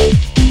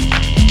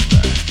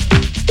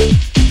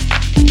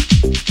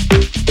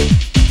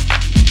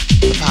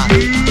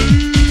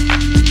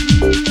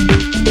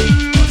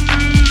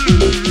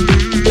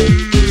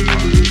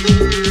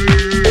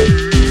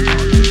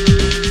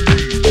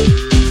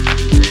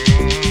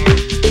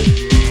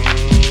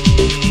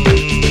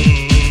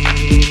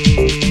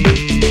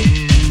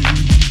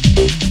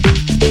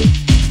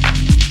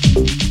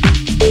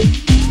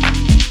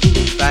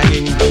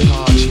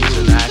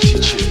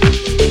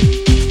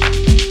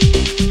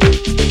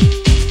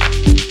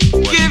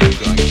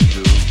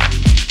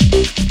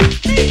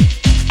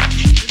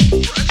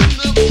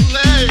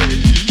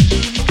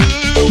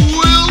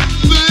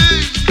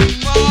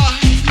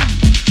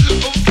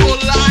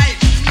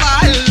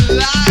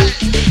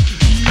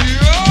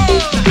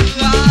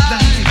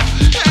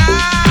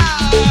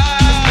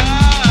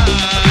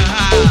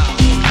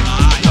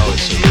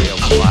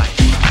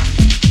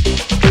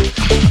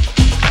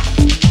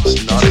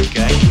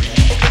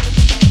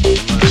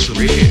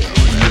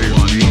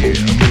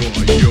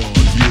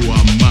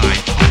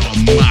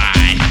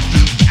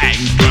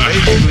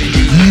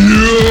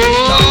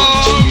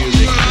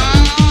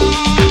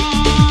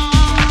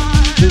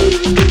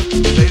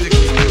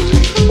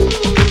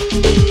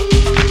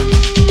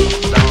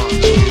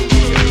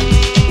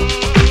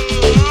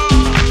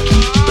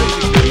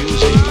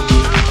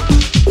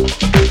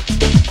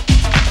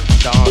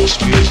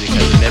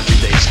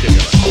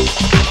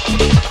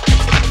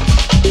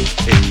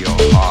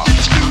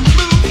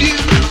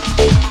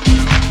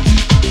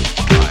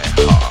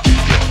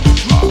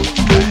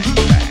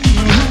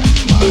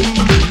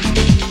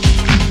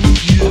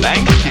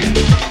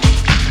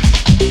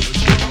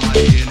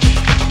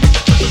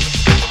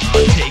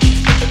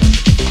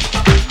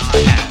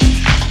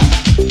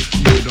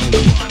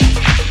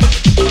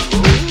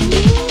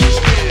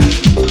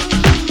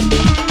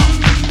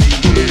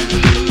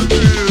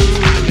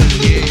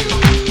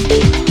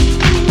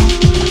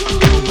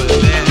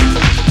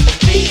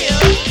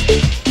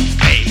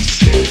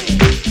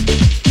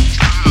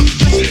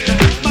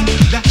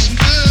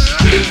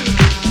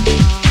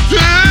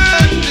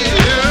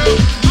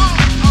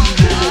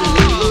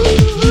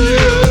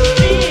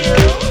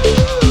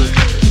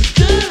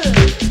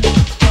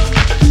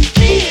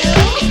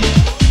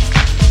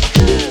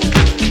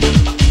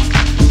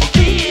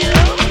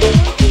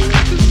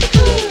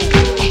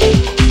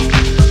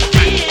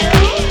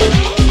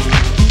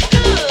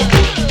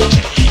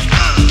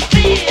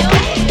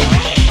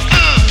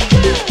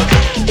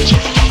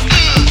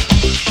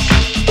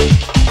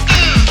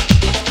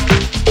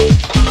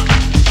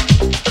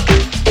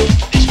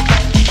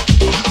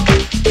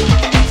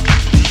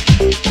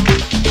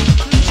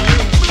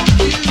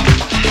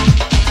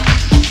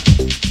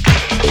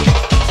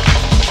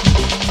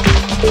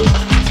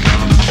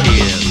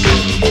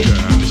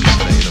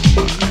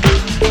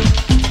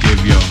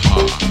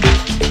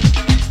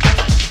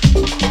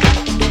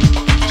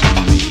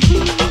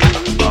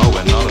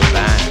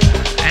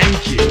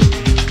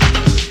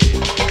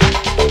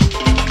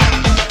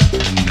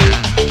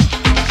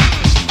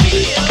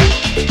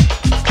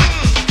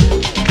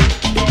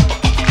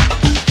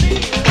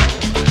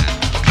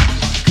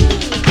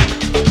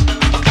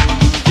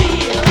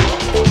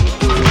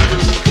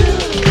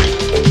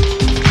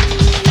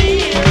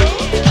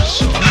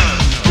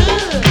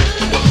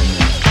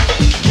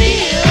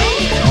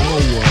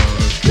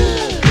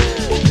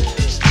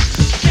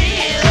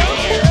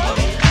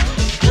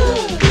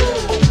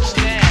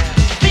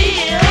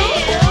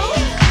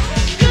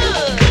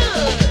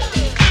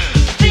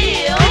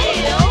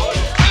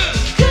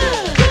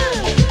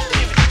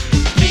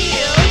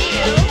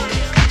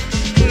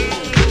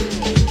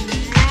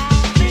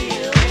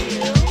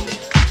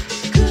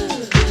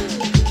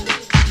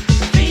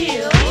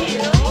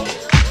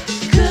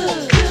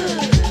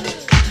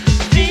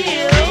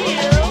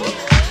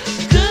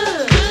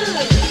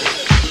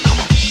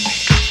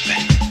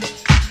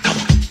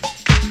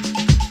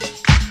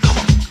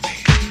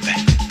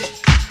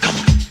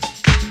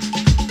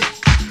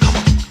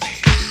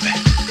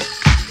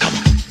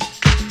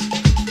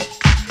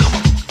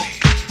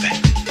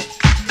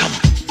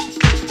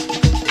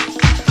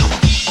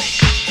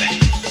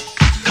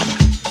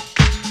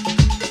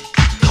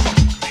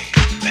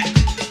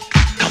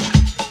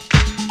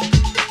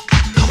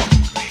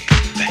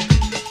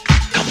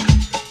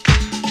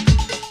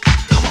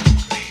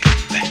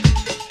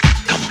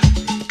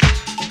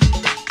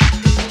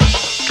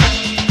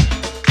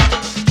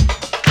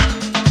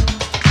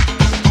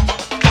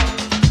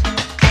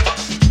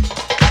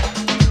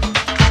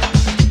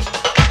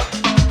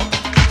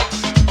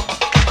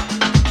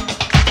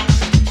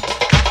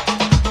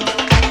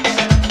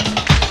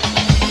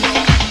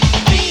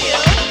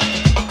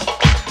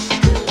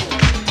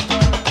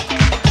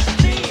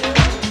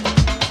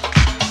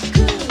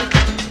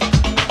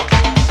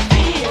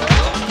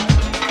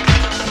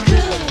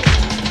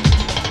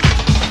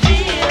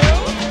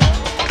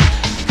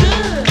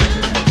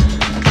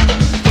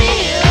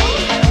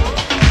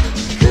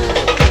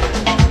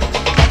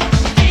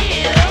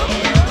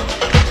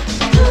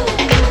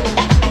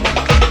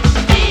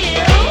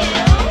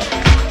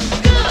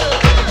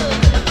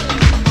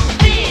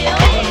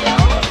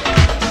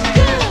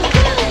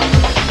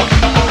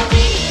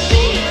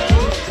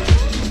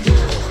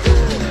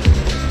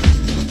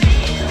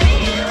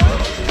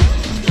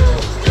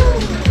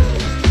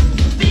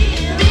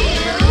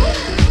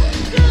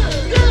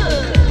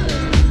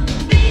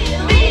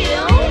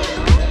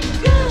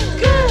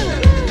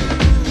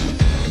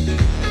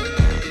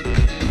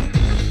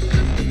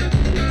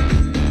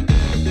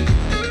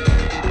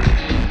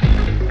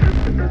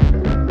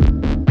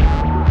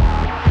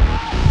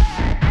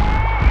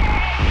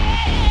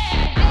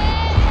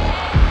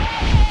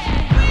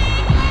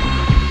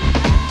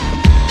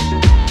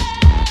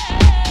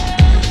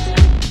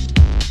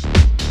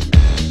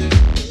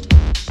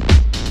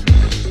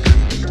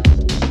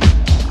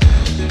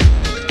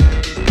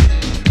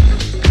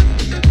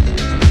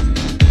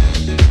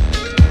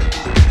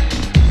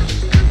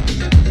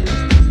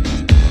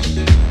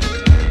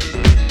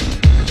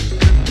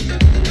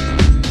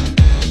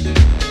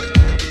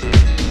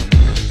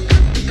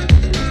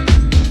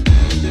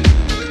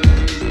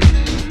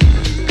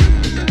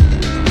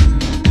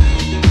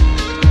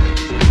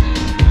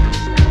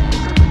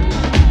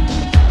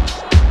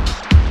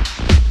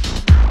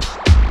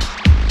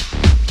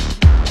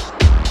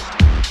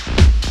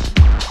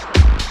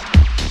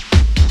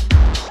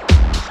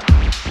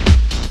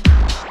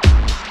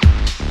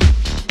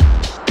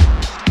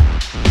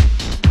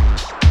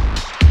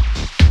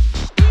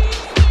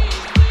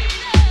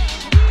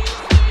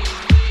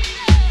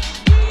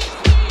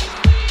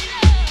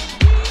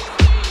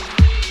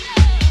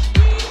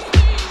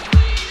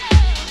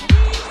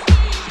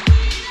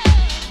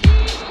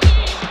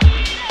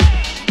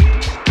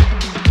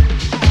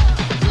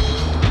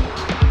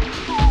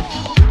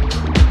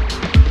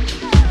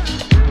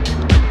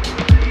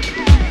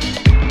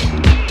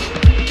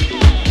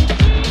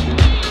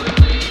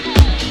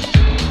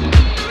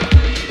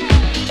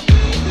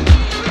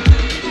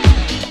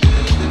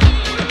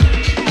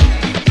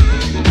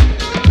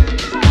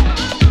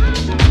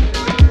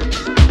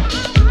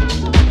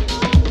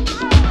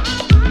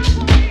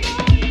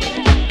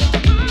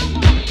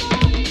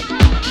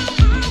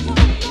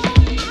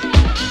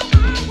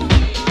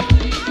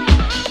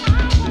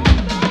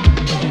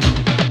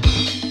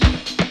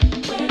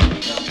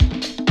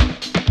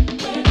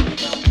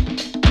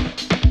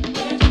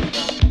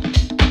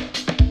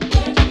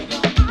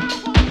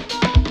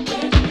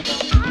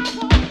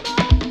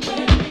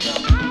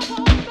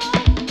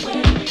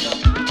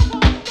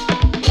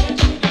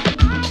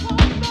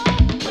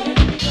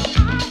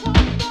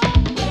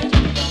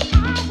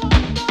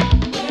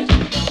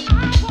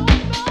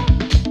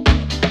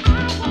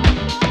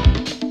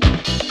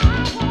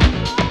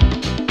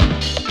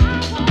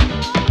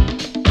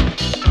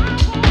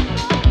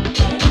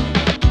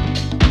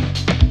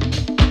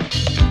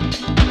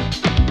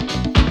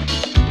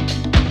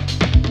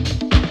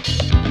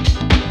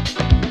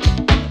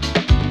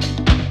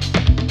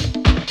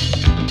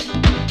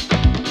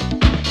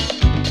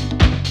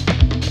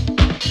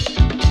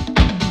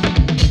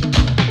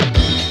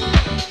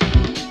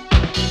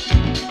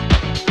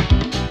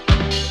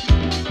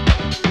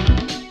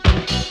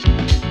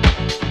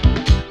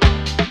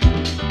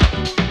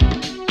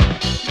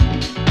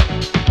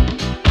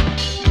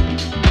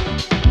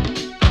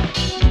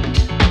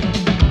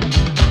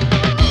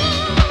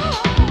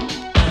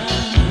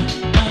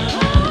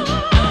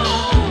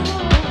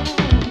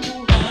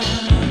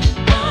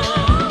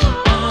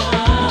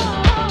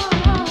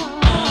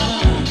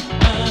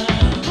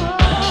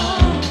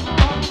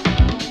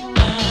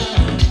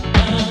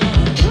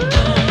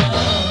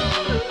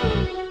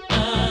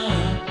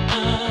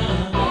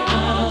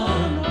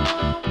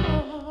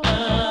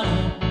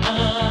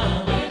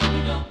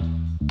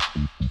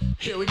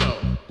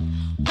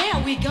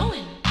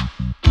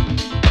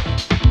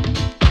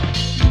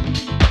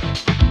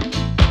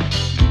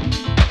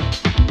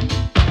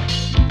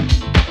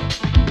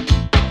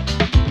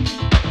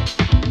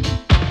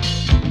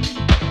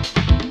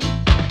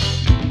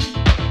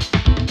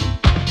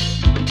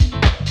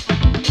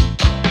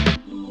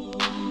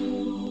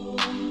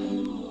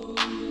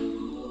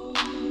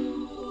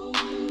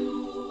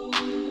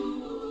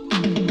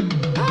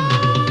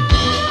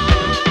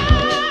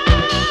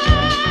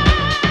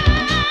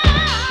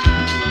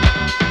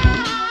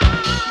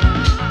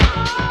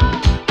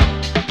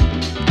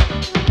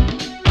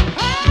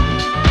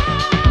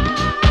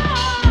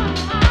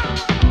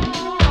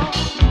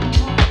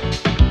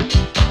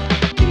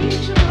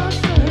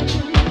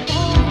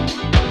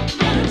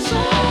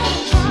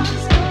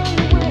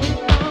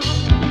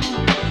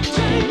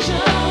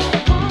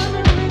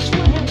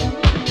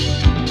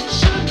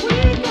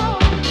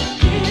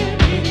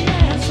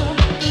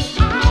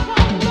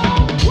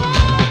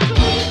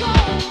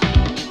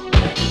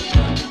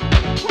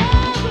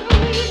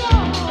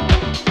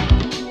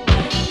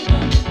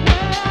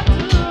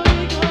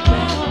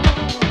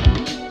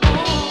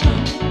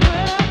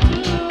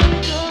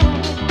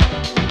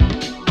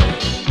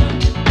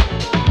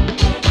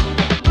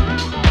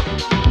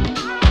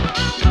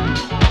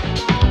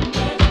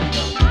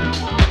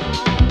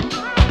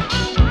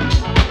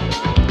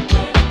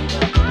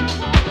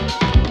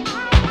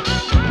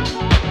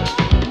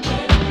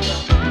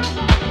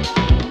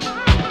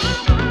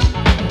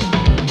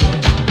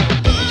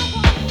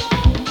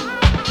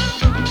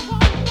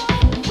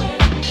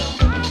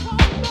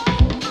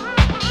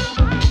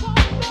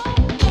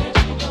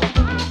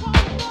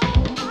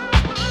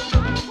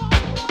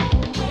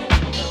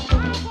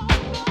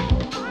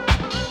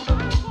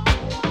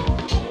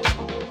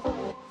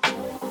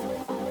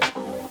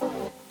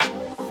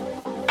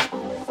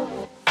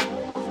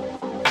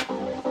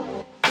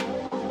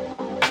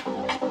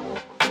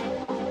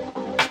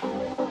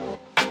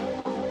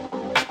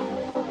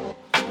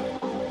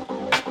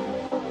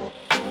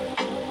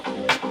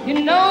 You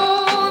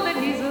know that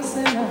he's a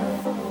sinner.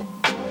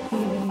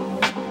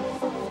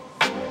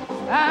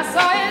 I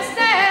saw his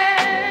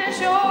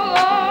stash, oh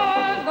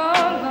Lord,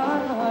 Lord,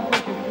 Lord, Lord,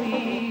 would you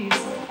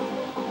please?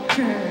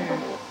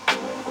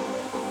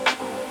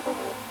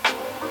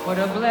 What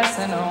a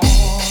blessing on.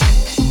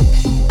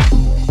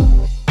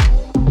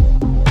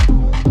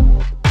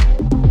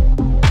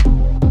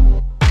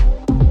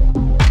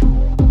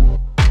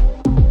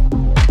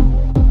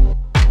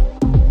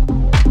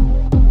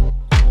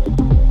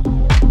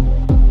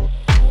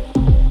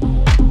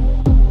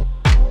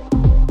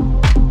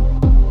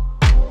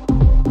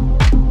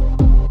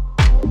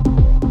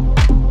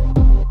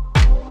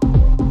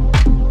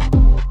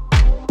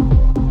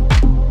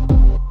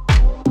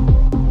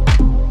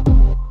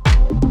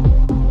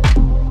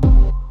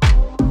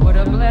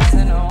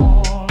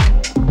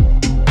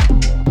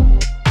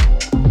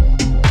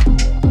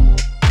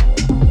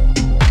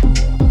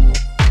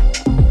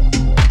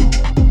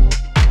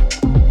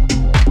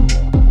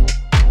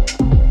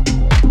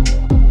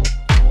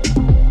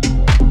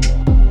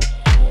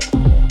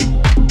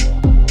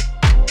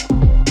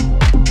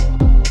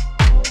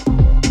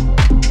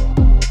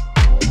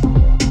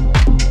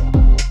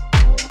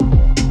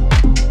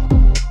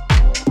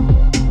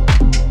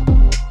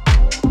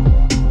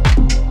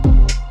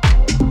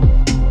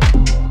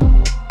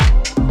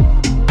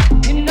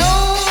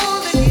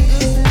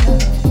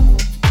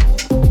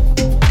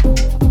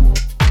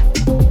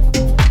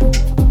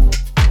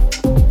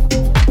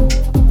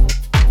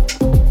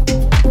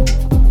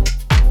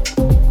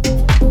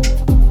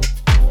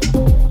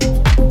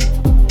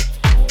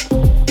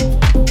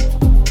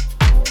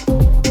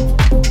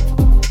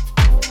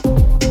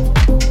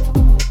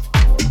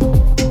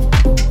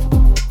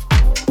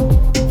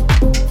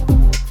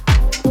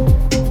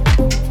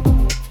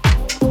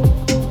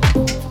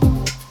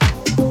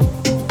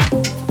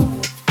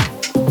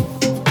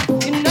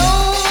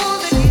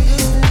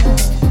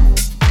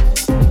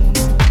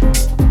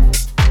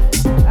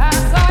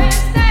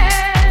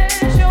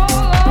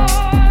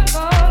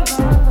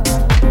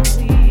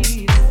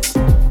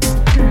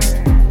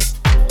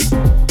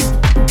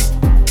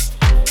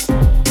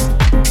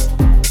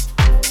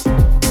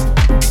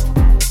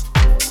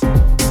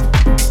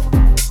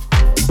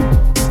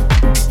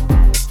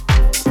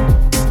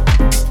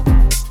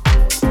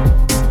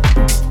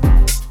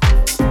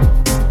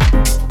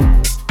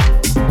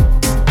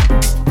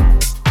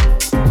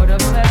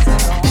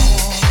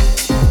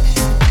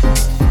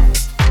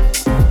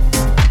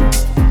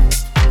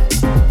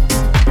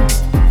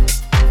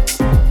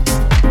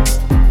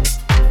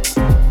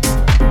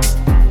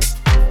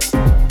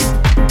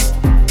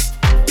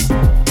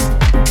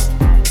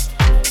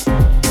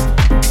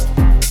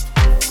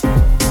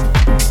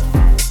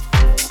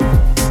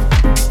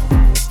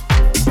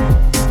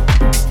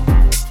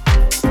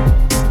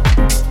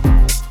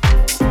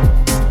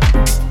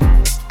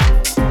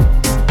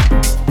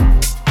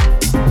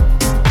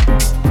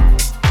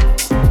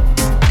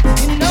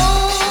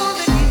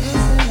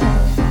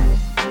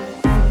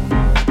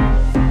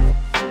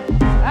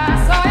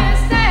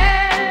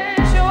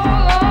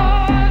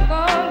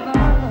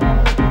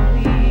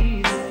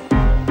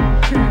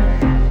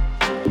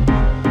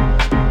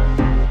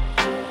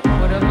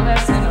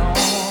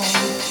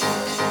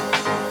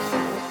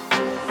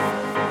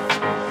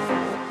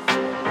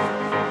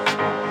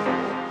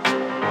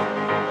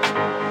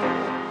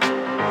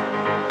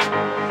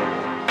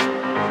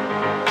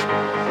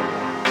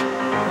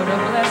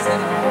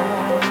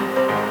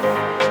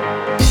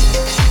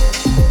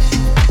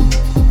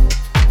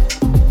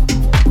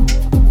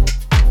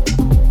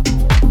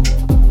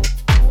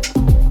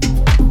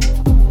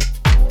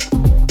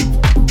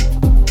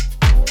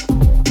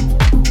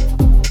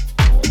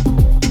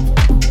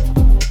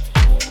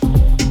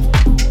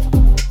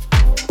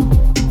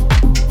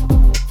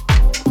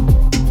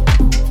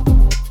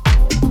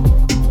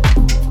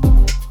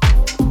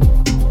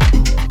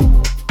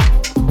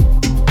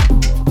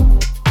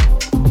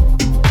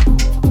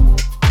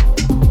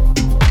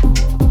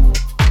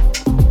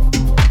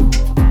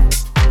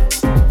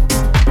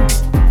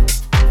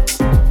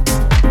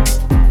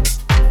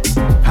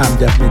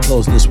 Definitely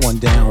close this one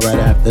down right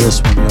after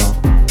this one, y'all.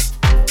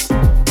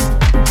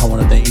 I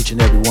want to thank each and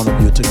every one of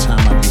you who took time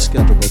out of your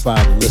schedule to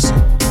listen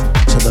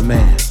to the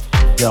man,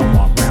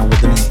 Delmar Brown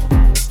with an E.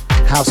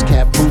 House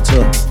Cat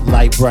Puta,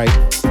 Light Bright,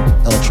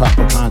 El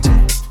Tropicante,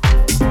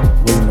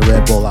 William the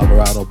Red Bull,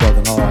 Alvarado,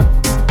 Buggin' Hard.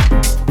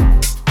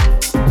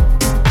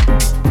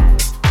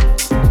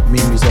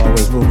 Mimi's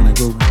always moving and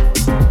grooving.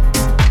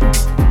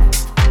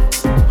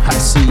 I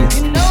see you.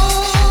 You know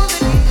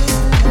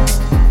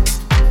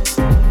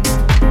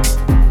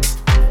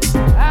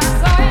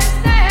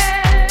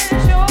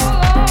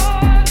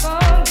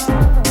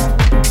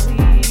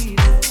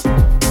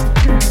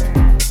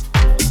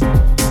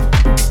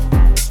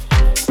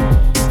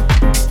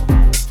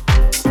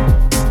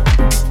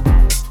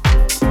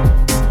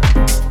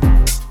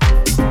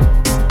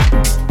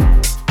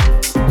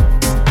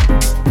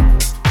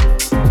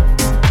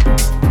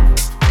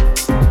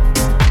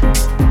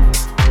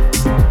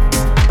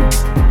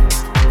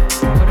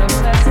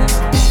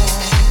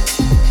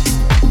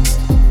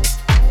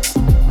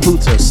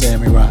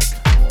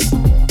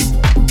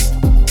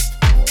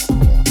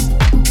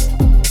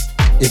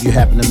if you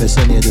happen to miss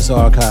any of this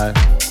archive,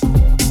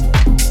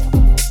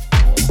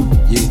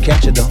 you can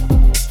catch it though.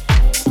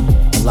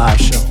 A live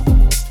show.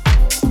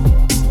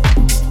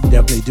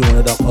 Definitely doing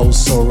it up oh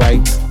so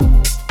right.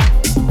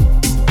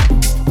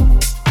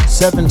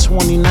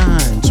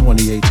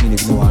 7/29/2018,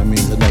 if you know what I mean,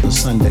 is another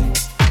Sunday.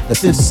 The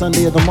 5th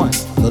Sunday of the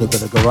month. A little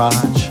bit of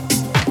garage.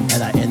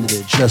 And I ended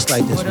it just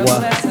like this.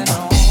 What?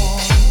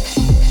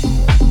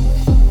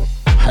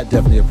 I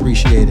definitely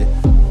appreciate it.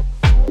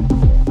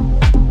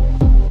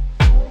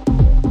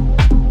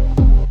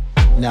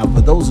 Now,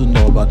 for those who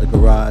know about the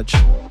garage,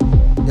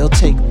 it'll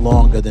take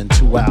longer than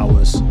 2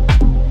 hours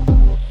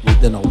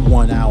within a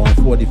 1 hour and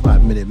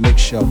 45-minute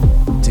mix show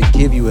to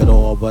give you it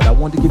all, but I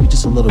wanted to give you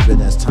just a little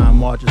bit as time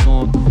marches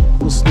on.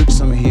 We'll sneak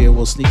some here,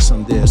 we'll sneak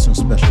some there, some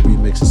special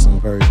remixes, some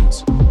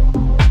versions.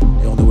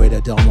 The only way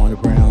that Delmar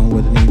Brown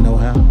wouldn't even know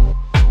how.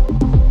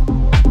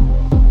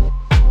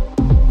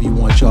 We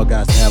want y'all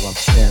guys to have a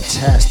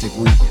fantastic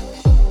week.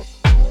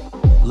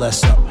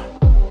 Bless up.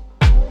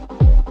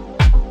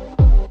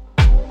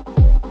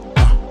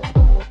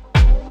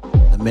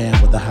 Man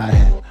with the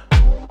hi-hat.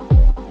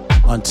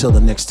 Until the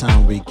next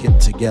time we get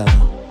together,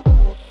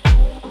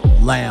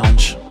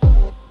 lounge.